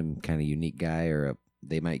random kind of unique guy, or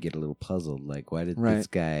they might get a little puzzled, like, why did this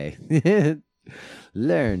guy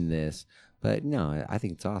learn this? But no, I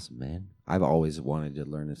think it's awesome, man. I've always wanted to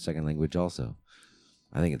learn a second language also.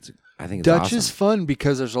 I think it's Dutch awesome. is fun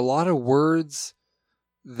because there's a lot of words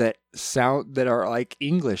that are like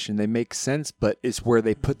English and they make sense, but it's where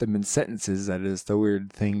they put them in sentences that is the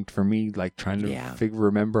weird thing for me, like trying to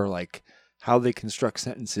remember like how they construct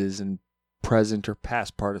sentences and present or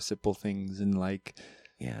past participle things and like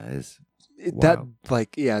it's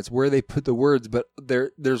where they put the words, but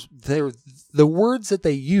the words that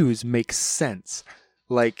they use make sense.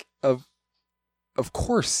 Like of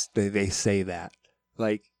course they say that.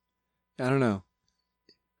 Like I don't know.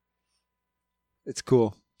 It's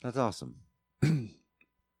cool. That's awesome.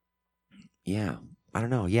 Yeah. I don't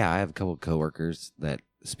know. Yeah, I have a couple of coworkers that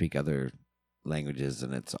speak other languages,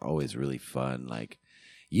 and it's always really fun. Like,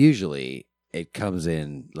 usually it comes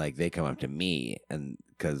in, like, they come up to me, and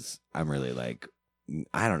because I'm really, like,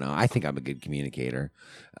 I don't know. I think I'm a good communicator,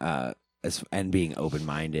 and being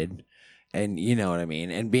open-minded. And you know what I mean?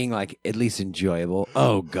 And being, like, at least enjoyable.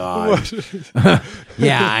 Oh, God.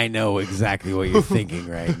 Yeah, I know exactly what you're thinking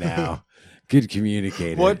right now. Good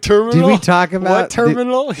communicator. What terminal? Did we talk about what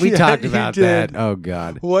terminal? We talked about that. Oh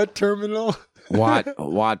God. What terminal?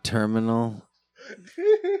 What terminal?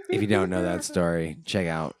 If you don't know that story, check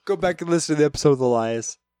out. Go back and listen to the episode with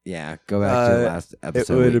Elias. Yeah, go back to the last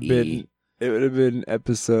episode. It would have been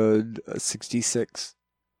episode 66.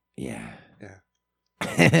 Yeah.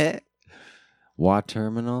 What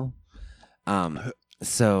terminal?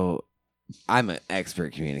 So I'm an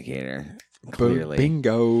expert communicator. Clearly.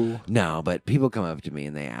 Bingo. No, but people come up to me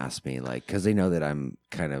and they ask me, like, because they know that I'm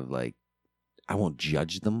kind of like, I won't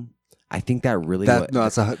judge them. I think that really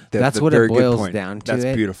that's what it boils down to.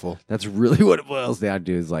 That's beautiful. That's really what it boils down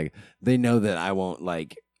to is like, they know that I won't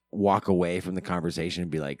like walk away from the conversation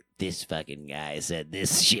and be like, this fucking guy said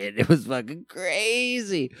this shit. It was fucking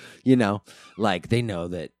crazy. Like they know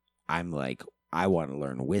that I'm like, I want to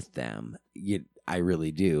learn with them. I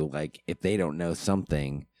really do. Like if they don't know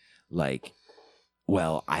something, like,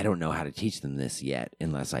 well, I don't know how to teach them this yet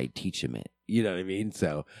unless I teach them it. You know what I mean?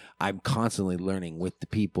 So I'm constantly learning with the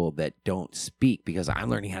people that don't speak because I'm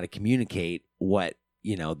learning how to communicate what,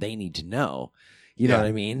 they need to know. You know what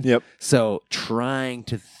I mean? Yep. So trying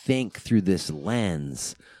to think through this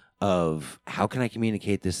lens of how can I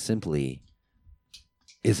communicate this simply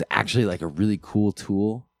is actually like a really cool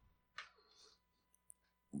tool.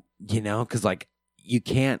 Because like you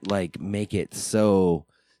can't like make it so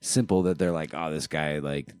simple that they're like, oh, this guy,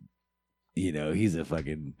 like, he's a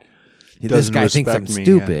fucking. This guy thinks I'm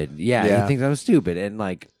stupid. Yeah, he thinks I'm stupid, and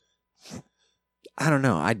like, I don't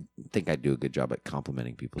know. I think I do a good job at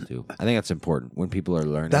complimenting people too. I think that's important when people are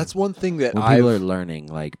learning. That's one thing that when people are learning.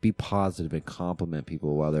 Like, be positive and compliment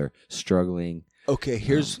people while they're struggling. Okay,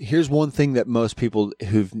 here's one thing that most people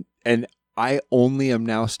and I only am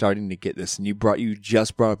now starting to get this, and you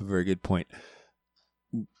just brought up a very good point.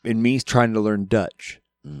 In me trying to learn Dutch.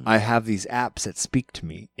 I have these apps that speak to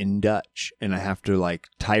me in Dutch, and I have to like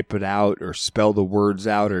type it out or spell the words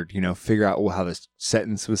out or, figure out how the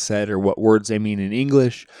sentence was said or what words they mean in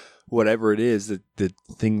English, whatever it is, the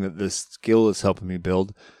thing that this skill is helping me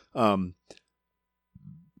build. I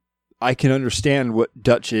can understand what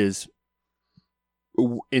Dutch is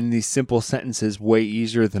in these simple sentences way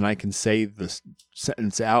easier than I can say the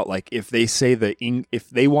sentence out. Like if they say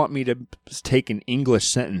if they want me to take an English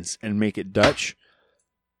sentence and make it Dutch,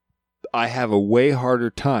 I have a way harder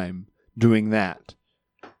time doing that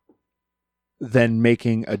than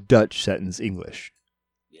making a Dutch sentence English.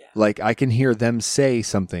 Yeah. Like I can hear them say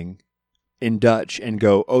something in Dutch and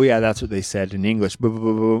go, oh yeah, that's what they said in English. Boom, boom,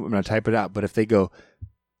 boom, boom. I'm going to type it out. But if they go,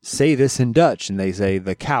 say this in Dutch, and they say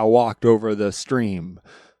the cow walked over the stream,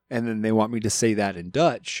 and then they want me to say that in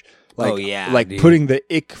Dutch, like putting the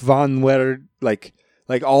ik van where, like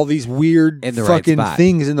all these weird fucking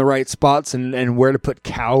things in the right spots and where to put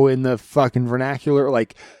cow in the fucking vernacular,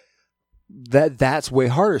 like that's way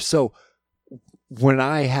harder. So when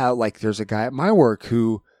I have, like, there's a guy at my work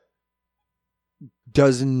who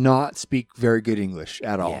does not speak very good English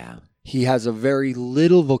at all. Yeah. He has a very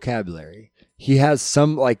little vocabulary. He has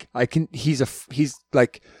some, like, he's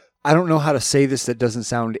like, I don't know how to say this that doesn't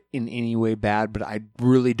sound in any way bad, but I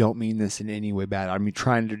really don't mean this in any way bad. I'm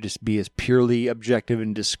trying to just be as purely objective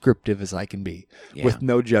and descriptive as I can be with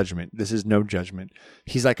no judgment. This is no judgment.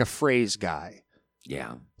 He's like a phrase guy.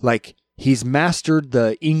 Yeah. Like he's mastered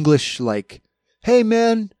the English, like, hey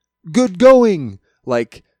man, good going.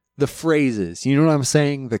 Like the phrases, you know what I'm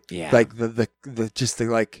saying? Like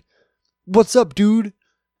like, what's up, dude?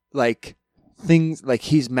 Like, things like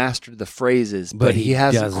he's mastered the phrases, but he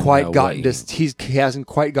hasn't quite gotten to he hasn't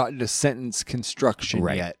quite gotten to sentence construction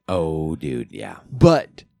yet. Oh, dude, yeah.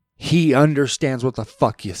 But he understands what the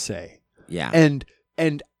fuck you say. Yeah. And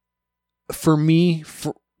for me,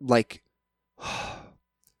 for like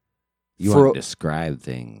you want to describe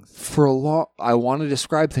things. I want to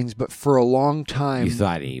describe things, but for a long time you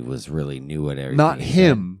thought he was really knew what everything. Not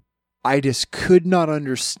him. I just could not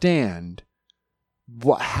understand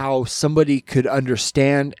how somebody could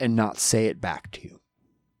understand and not say it back to you.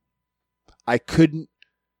 I couldn't.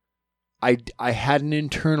 I hadn't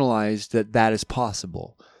internalized that is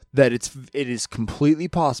possible. That it is completely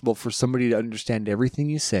possible for somebody to understand everything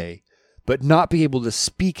you say, but not be able to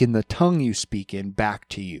speak in the tongue you speak in back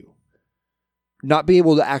to you. Not be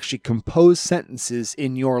able to actually compose sentences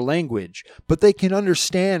in your language, but they can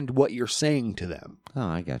understand what you're saying to them. Oh,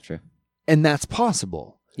 I gotcha. And that's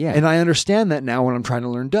possible. Yeah. And I understand that now when I'm trying to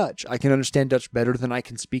learn Dutch. I can understand Dutch better than I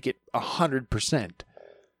can speak it 100%.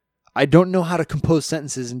 I don't know how to compose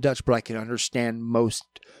sentences in Dutch, but I can understand most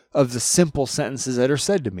of the simple sentences that are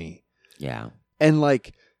said to me. Yeah. And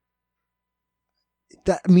like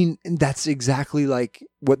that, I mean, that's exactly like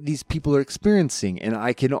what these people are experiencing. And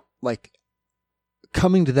I can like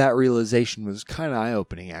coming to that realization was kind of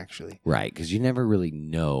eye-opening, actually. Right. Because you never really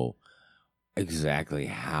know exactly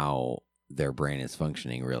how their brain is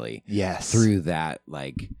functioning, really. Yes. Through that,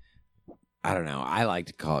 like, I don't know. I like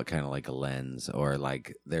to call it kind of like a lens, or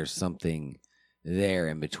like there's something there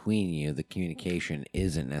in between you. The communication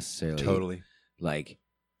isn't necessarily totally like,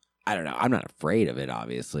 I don't know. I'm not afraid of it,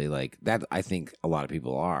 obviously. Like that, I think a lot of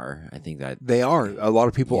people are. I think that they are. A lot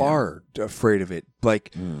of people are afraid of it.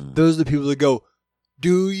 Like those are the people that go,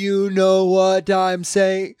 "Do you know what I'm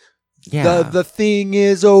saying? Yeah. The thing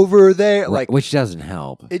is over there." Like, which doesn't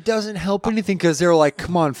help. It doesn't help anything because they're like,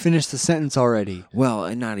 "Come on, finish the sentence already." Well,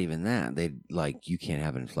 and not even that. They like you can't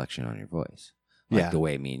have inflection on your voice. Like the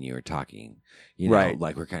way me and you are talking, you know, right.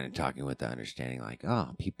 Like we're kind of talking with the understanding, like, oh,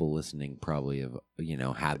 people listening probably have, you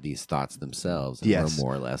know, had these thoughts themselves, and we're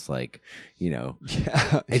more or less like, you know,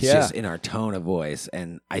 it's just in our tone of voice.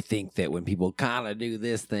 And I think that when people kind of do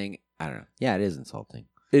this thing, I don't know. Yeah, it is insulting.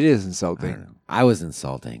 It is insulting. I was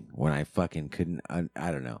insulting when I fucking couldn't.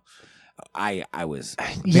 I don't know. I was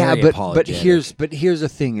very apologetic. but here's the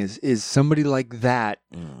thing: is somebody like that,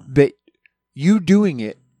 but you doing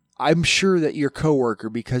it. I'm sure that your coworker,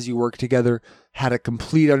 because you work together, had a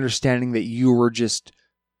complete understanding that you just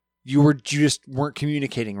weren't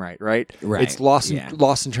communicating right. Right. It's lost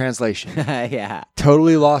in translation. Yeah.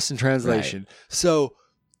 Totally lost in translation. Right. So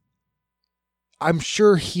I'm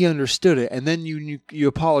sure he understood it, and then you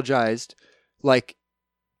apologized, like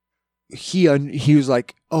he was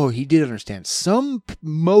like, oh, he did understand. I don't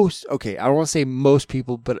want to say most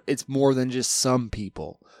people, but it's more than just some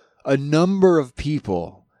people. A number of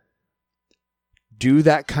people do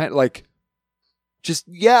that kind of like, just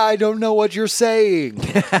I don't know what you're saying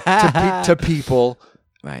to people,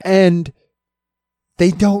 right? And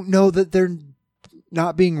they don't know that they're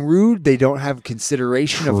not being rude. They don't have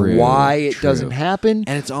consideration of why it doesn't happen.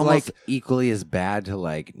 And it's almost like, equally as bad to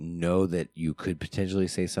like know that you could potentially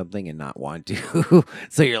say something and not want to.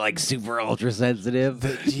 So you're like super ultra sensitive.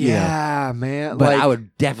 Man. But like, I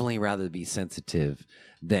would definitely rather be sensitive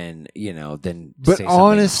than say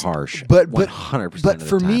something harsh. But 100%. But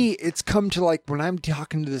for me, it's come to like when I'm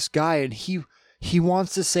talking to this guy and he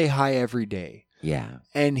wants to say hi every day. Yeah.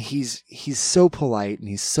 And he's so polite and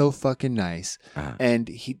he's so fucking nice.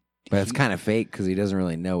 And But it's kind of fake because he doesn't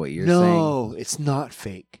really know what you're saying. No, it's not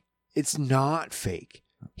fake. It's not fake.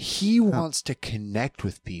 He wants to connect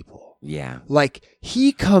with people. Yeah. Like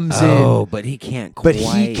he comes in. Oh, but he can't But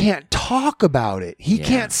he can't talk about it. He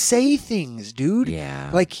can't say things, dude. Yeah.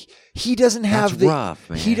 Like he doesn't have That's rough,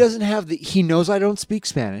 man. He doesn't have he knows I don't speak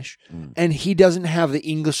Spanish and he doesn't have the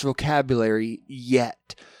English vocabulary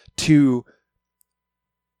yet to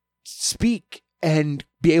speak and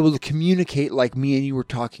be able to communicate like me and you were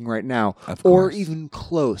talking right now, or even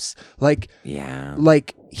close. Like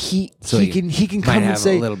like he can come and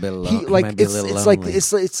say a little bit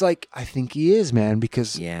it's like I think he is, man,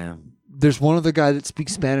 because there's one other guy that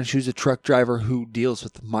speaks Spanish who's a truck driver who deals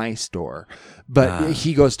with my store, but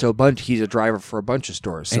he goes to he's a driver for a bunch of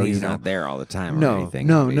stores. So and he's not there all the time. No, or anything,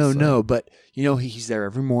 no, obviously. no. But he's there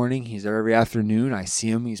every morning. He's there every afternoon. I see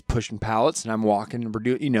him. He's pushing pallets, and I'm walking and we're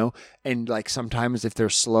doing, and like sometimes if they're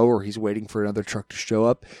slow or he's waiting for another truck to show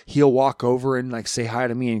up, he'll walk over and like say hi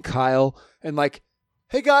to me and Kyle and like,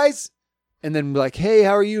 hey guys, and then be like, hey,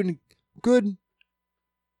 how are you? And good.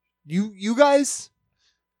 You guys?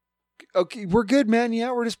 Okay, we're good, man.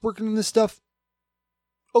 Yeah, we're just working on this stuff.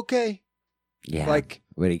 Okay. Yeah. Like,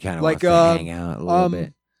 but he kind of wants to hang out a little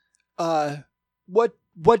bit.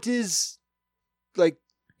 What is like?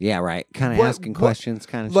 Yeah, right. Kind of what- asking what- questions,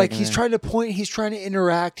 kind of Like he's trying to point. He's trying to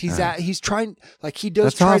interact. He's trying. Like he does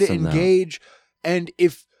That's try to awesome, though. engage.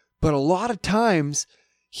 But a lot of times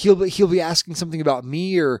he'll be asking something about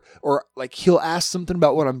me or like he'll ask something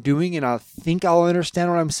about what I'm doing and I think I'll understand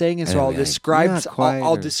what I'm saying and so And I'll be like, describe "Not quite,"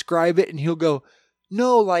 I'll or- describe it and he'll go,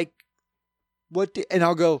 no, like what? And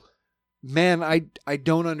I'll go, man, I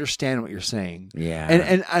don't understand what you're saying. Yeah.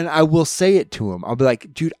 And I will say it to him. I'll be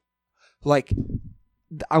like, dude, like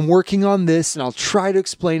I'm working on this and I'll try to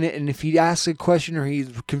explain it. And if he asks a question or he's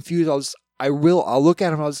confused, I'll look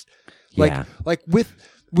at him. Like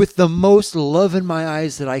with the most love in my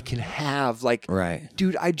eyes that I can have. Like, right.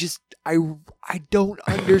 dude, I don't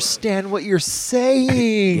understand what you're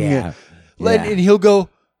saying. Yeah. And he'll go,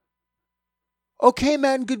 okay,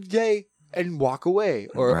 man, good day. And walk away.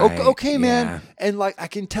 Or, Right, okay, man. yeah. And like, I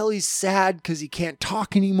can tell he's sad because he can't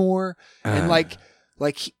talk anymore. And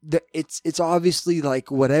it's obviously like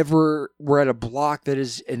whatever, we're at a block that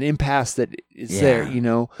is an impasse that is there,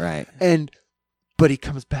 Right. But he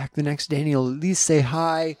comes back the next day and he'll at least say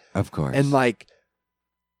hi. Of course. And like,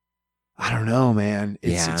 I don't know, man.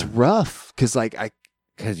 It's rough because like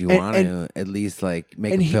because you want to at least like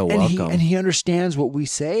make him feel welcome. And he understands what we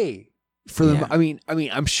say. For them, Yeah. I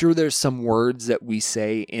mean, I'm sure there's some words that we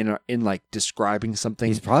say in like describing something.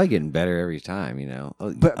 He's probably getting better every time,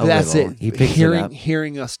 But a that's little. it. He picks it up.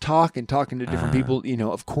 Hearing us talk and talking to different people,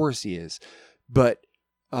 of course he is. But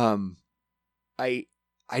I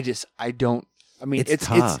don't. I mean, It's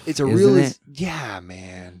tough, it's a isn't real it? yeah,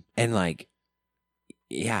 man. And like,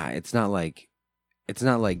 yeah, it's not like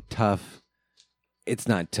tough. It's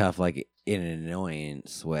not tough like in an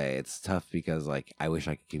annoyance way. It's tough because like I wish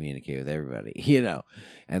I could communicate with everybody,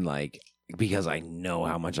 and like because I know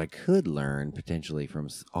how much I could learn potentially from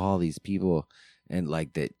all these people, and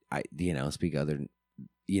like that I speak other.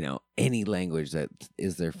 Any language that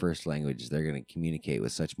is their first language, they're going to communicate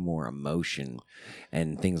with such more emotion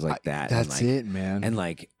and things like that. That's and like, it, man. And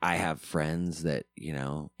like, I have friends that,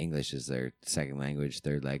 English is their second language,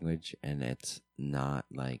 third language. And it's not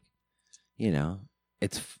like,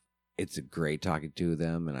 it's great talking to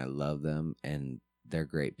them and I love them and they're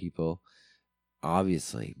great people,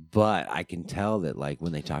 obviously. But I can tell that like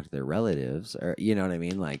when they talk to their relatives or, you know what I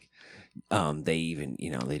mean? Like, they even,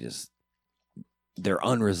 they're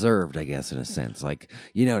unreserved, I guess, in a sense. Like,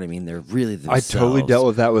 you know what I mean? They're really themselves. I totally dealt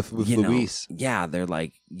with that with Luis. Yeah, they're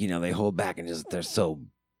like, they hold back and they're so,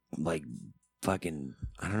 like, fucking,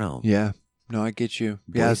 I don't know. Yeah. No, I get you.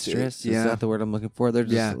 Boisterous? Yeah. Is that the word I'm looking for? They're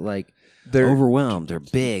just, like, they're overwhelmed. They're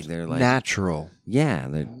big. They're, like... natural. Yeah.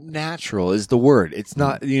 Natural is the word. It's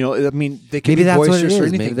not, I mean, they can Maybe be that's what it boisterous is. or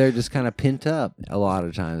anything. Maybe they're just kind of pent up a lot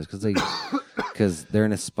of times because they're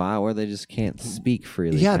in a spot where they just can't speak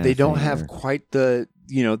freely. Yeah, kind they of don't thing, have or- quite the,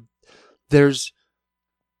 there's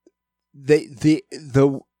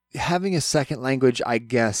the having a second language, I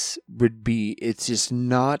guess, would be it's just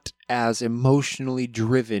not as emotionally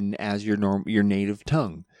driven as your native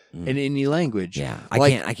tongue in any language. Yeah,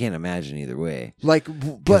 like, I can't imagine either way. Like,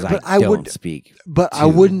 but I don't would speak. But I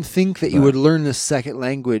wouldn't think that you would learn the second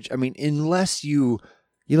language. I mean, unless you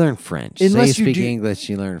learn French. Unless Say you you speak do- English,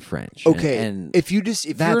 you learn French. Okay, and if you're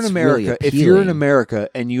in that's America, really if you're in appealing. America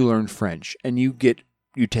and you learn French and you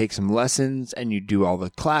take some lessons and you do all the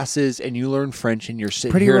classes and you learn French and you're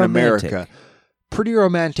sitting Pretty here romantic. in America, pretty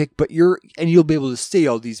romantic. But you'll be able to say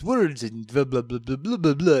all these words and blah blah blah blah blah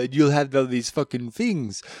blah blah. And you'll have all these fucking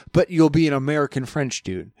things, but you'll be an American French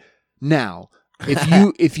dude. Now,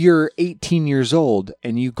 if you're 18 years old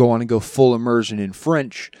and you want to go full immersion in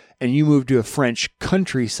French and you move to a French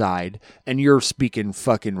countryside and you're speaking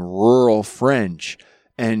fucking rural French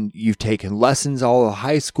and you've taken lessons all of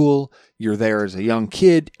high school, you're there as a young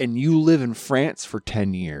kid and you live in France for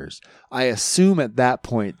 10 years. I assume at that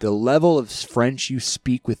point the level of French you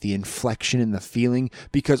speak with the inflection and the feeling,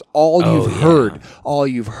 because all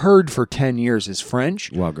you've heard for 10 years is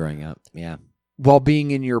French while growing up, yeah. while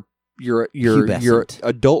being in your Pubescent.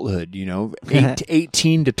 adulthood.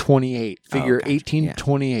 18 to 28. Figure gotcha. 18 Yeah. to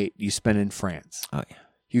 28. You spend in France. Oh yeah.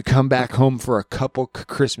 You come back home for a couple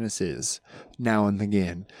Christmases now and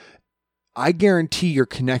again. I guarantee your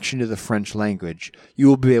connection to the French language, you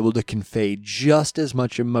will be able to convey just as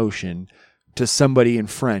much emotion to somebody in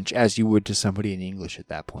French as you would to somebody in English at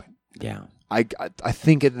that point. Yeah. I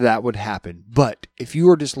think that would happen. But if you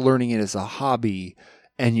are just learning it as a hobby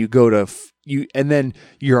and you go to you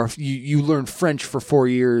learn French for 4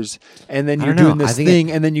 years and then you're doing this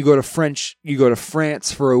thing and then you go to France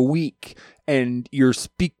for a week and you're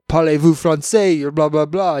parlez-vous français, you're blah blah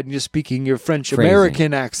blah, and you're speaking your French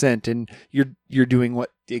American accent and you're doing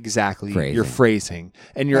what exactly you're phrasing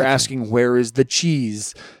and you're asking where is the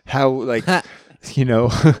cheese, how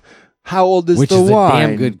how old is the wine? Which is a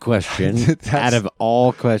damn good question. Out of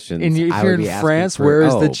all questions, and if you're in France, where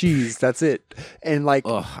is the cheese? That's it. And I'd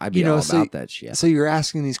be all about that shit. So you're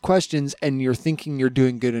asking these questions, and you're thinking you're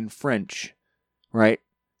doing good in French, right?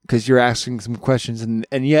 Because you're asking some questions, and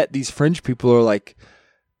yet these French people are like,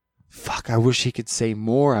 "Fuck! I wish he could say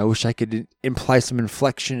more. I wish I could imply some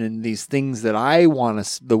inflection in these things that I want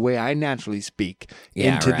to, the way I naturally speak,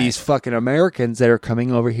 into these fucking Americans that are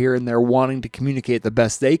coming over here and they're wanting to communicate the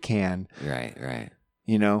best they can." Right.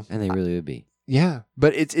 And they really would be. Yeah,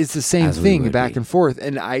 but it's the same thing back and forth,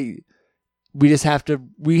 and we have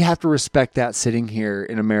to respect that sitting here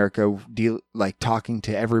in America, talking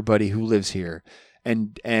to everybody who lives here,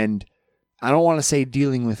 and I don't want to say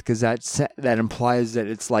dealing with because that implies that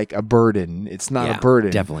it's like a burden. It's not a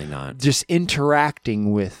burden. Definitely not. Just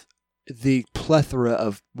interacting with the plethora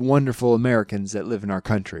of wonderful Americans that live in our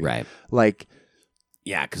country. Right.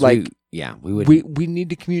 Because we would. We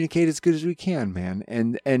need to communicate as good as we can, man.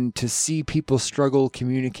 And to see people struggle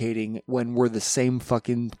communicating when we're the same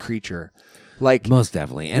fucking creature. Most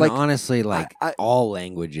definitely. And honestly, all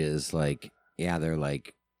languages, they're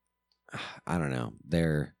I don't know.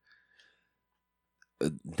 There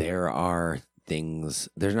are things,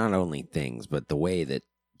 there's not only things, but the way that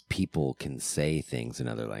people can say things in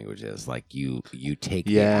other languages. You take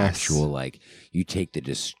the actual, you take the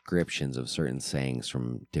descriptions of certain sayings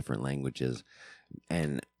from different languages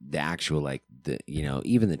and the actual,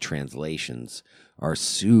 even the translations are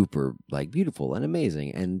super, beautiful and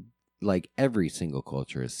amazing. And, every single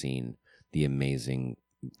culture has seen the amazing,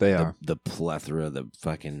 the plethora, the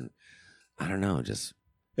fucking, I don't know, just.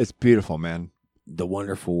 It's beautiful, man. The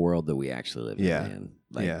wonderful world that we actually live in,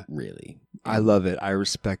 man. Really. I love it. I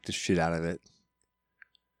respect the shit out of it.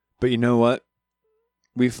 But you know what?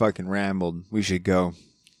 We fucking rambled. We should go.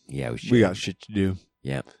 Yeah, we should. We got shit to do.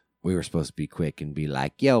 Yep. We were supposed to be quick and be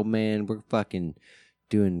like, yo, man, we're fucking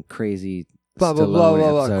doing crazy blah, blah, blah,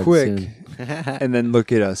 blah, blah, quick. And and then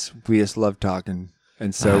look at us. We just love talking.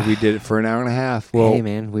 And so we did it for an hour and a half. Well, hey,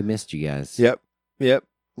 man, we missed you guys. Yep.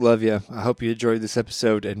 Love you. I hope you enjoyed this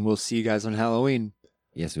episode, and we'll see you guys on Halloween.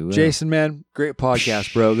 Yes, we will. Jason, man, great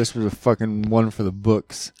podcast, bro. This was a fucking one for the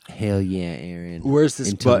books. Hell yeah, Aaron. Where's this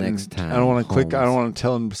Until button? Next time, I don't want to click. I don't want to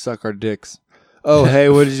tell him to suck our dicks. Oh, hey,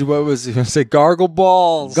 what was he going to say? Gargle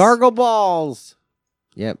balls. Gargle balls.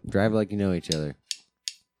 Yep, drive like you know each other.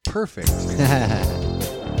 Perfect.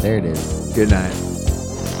 There it is. Good night.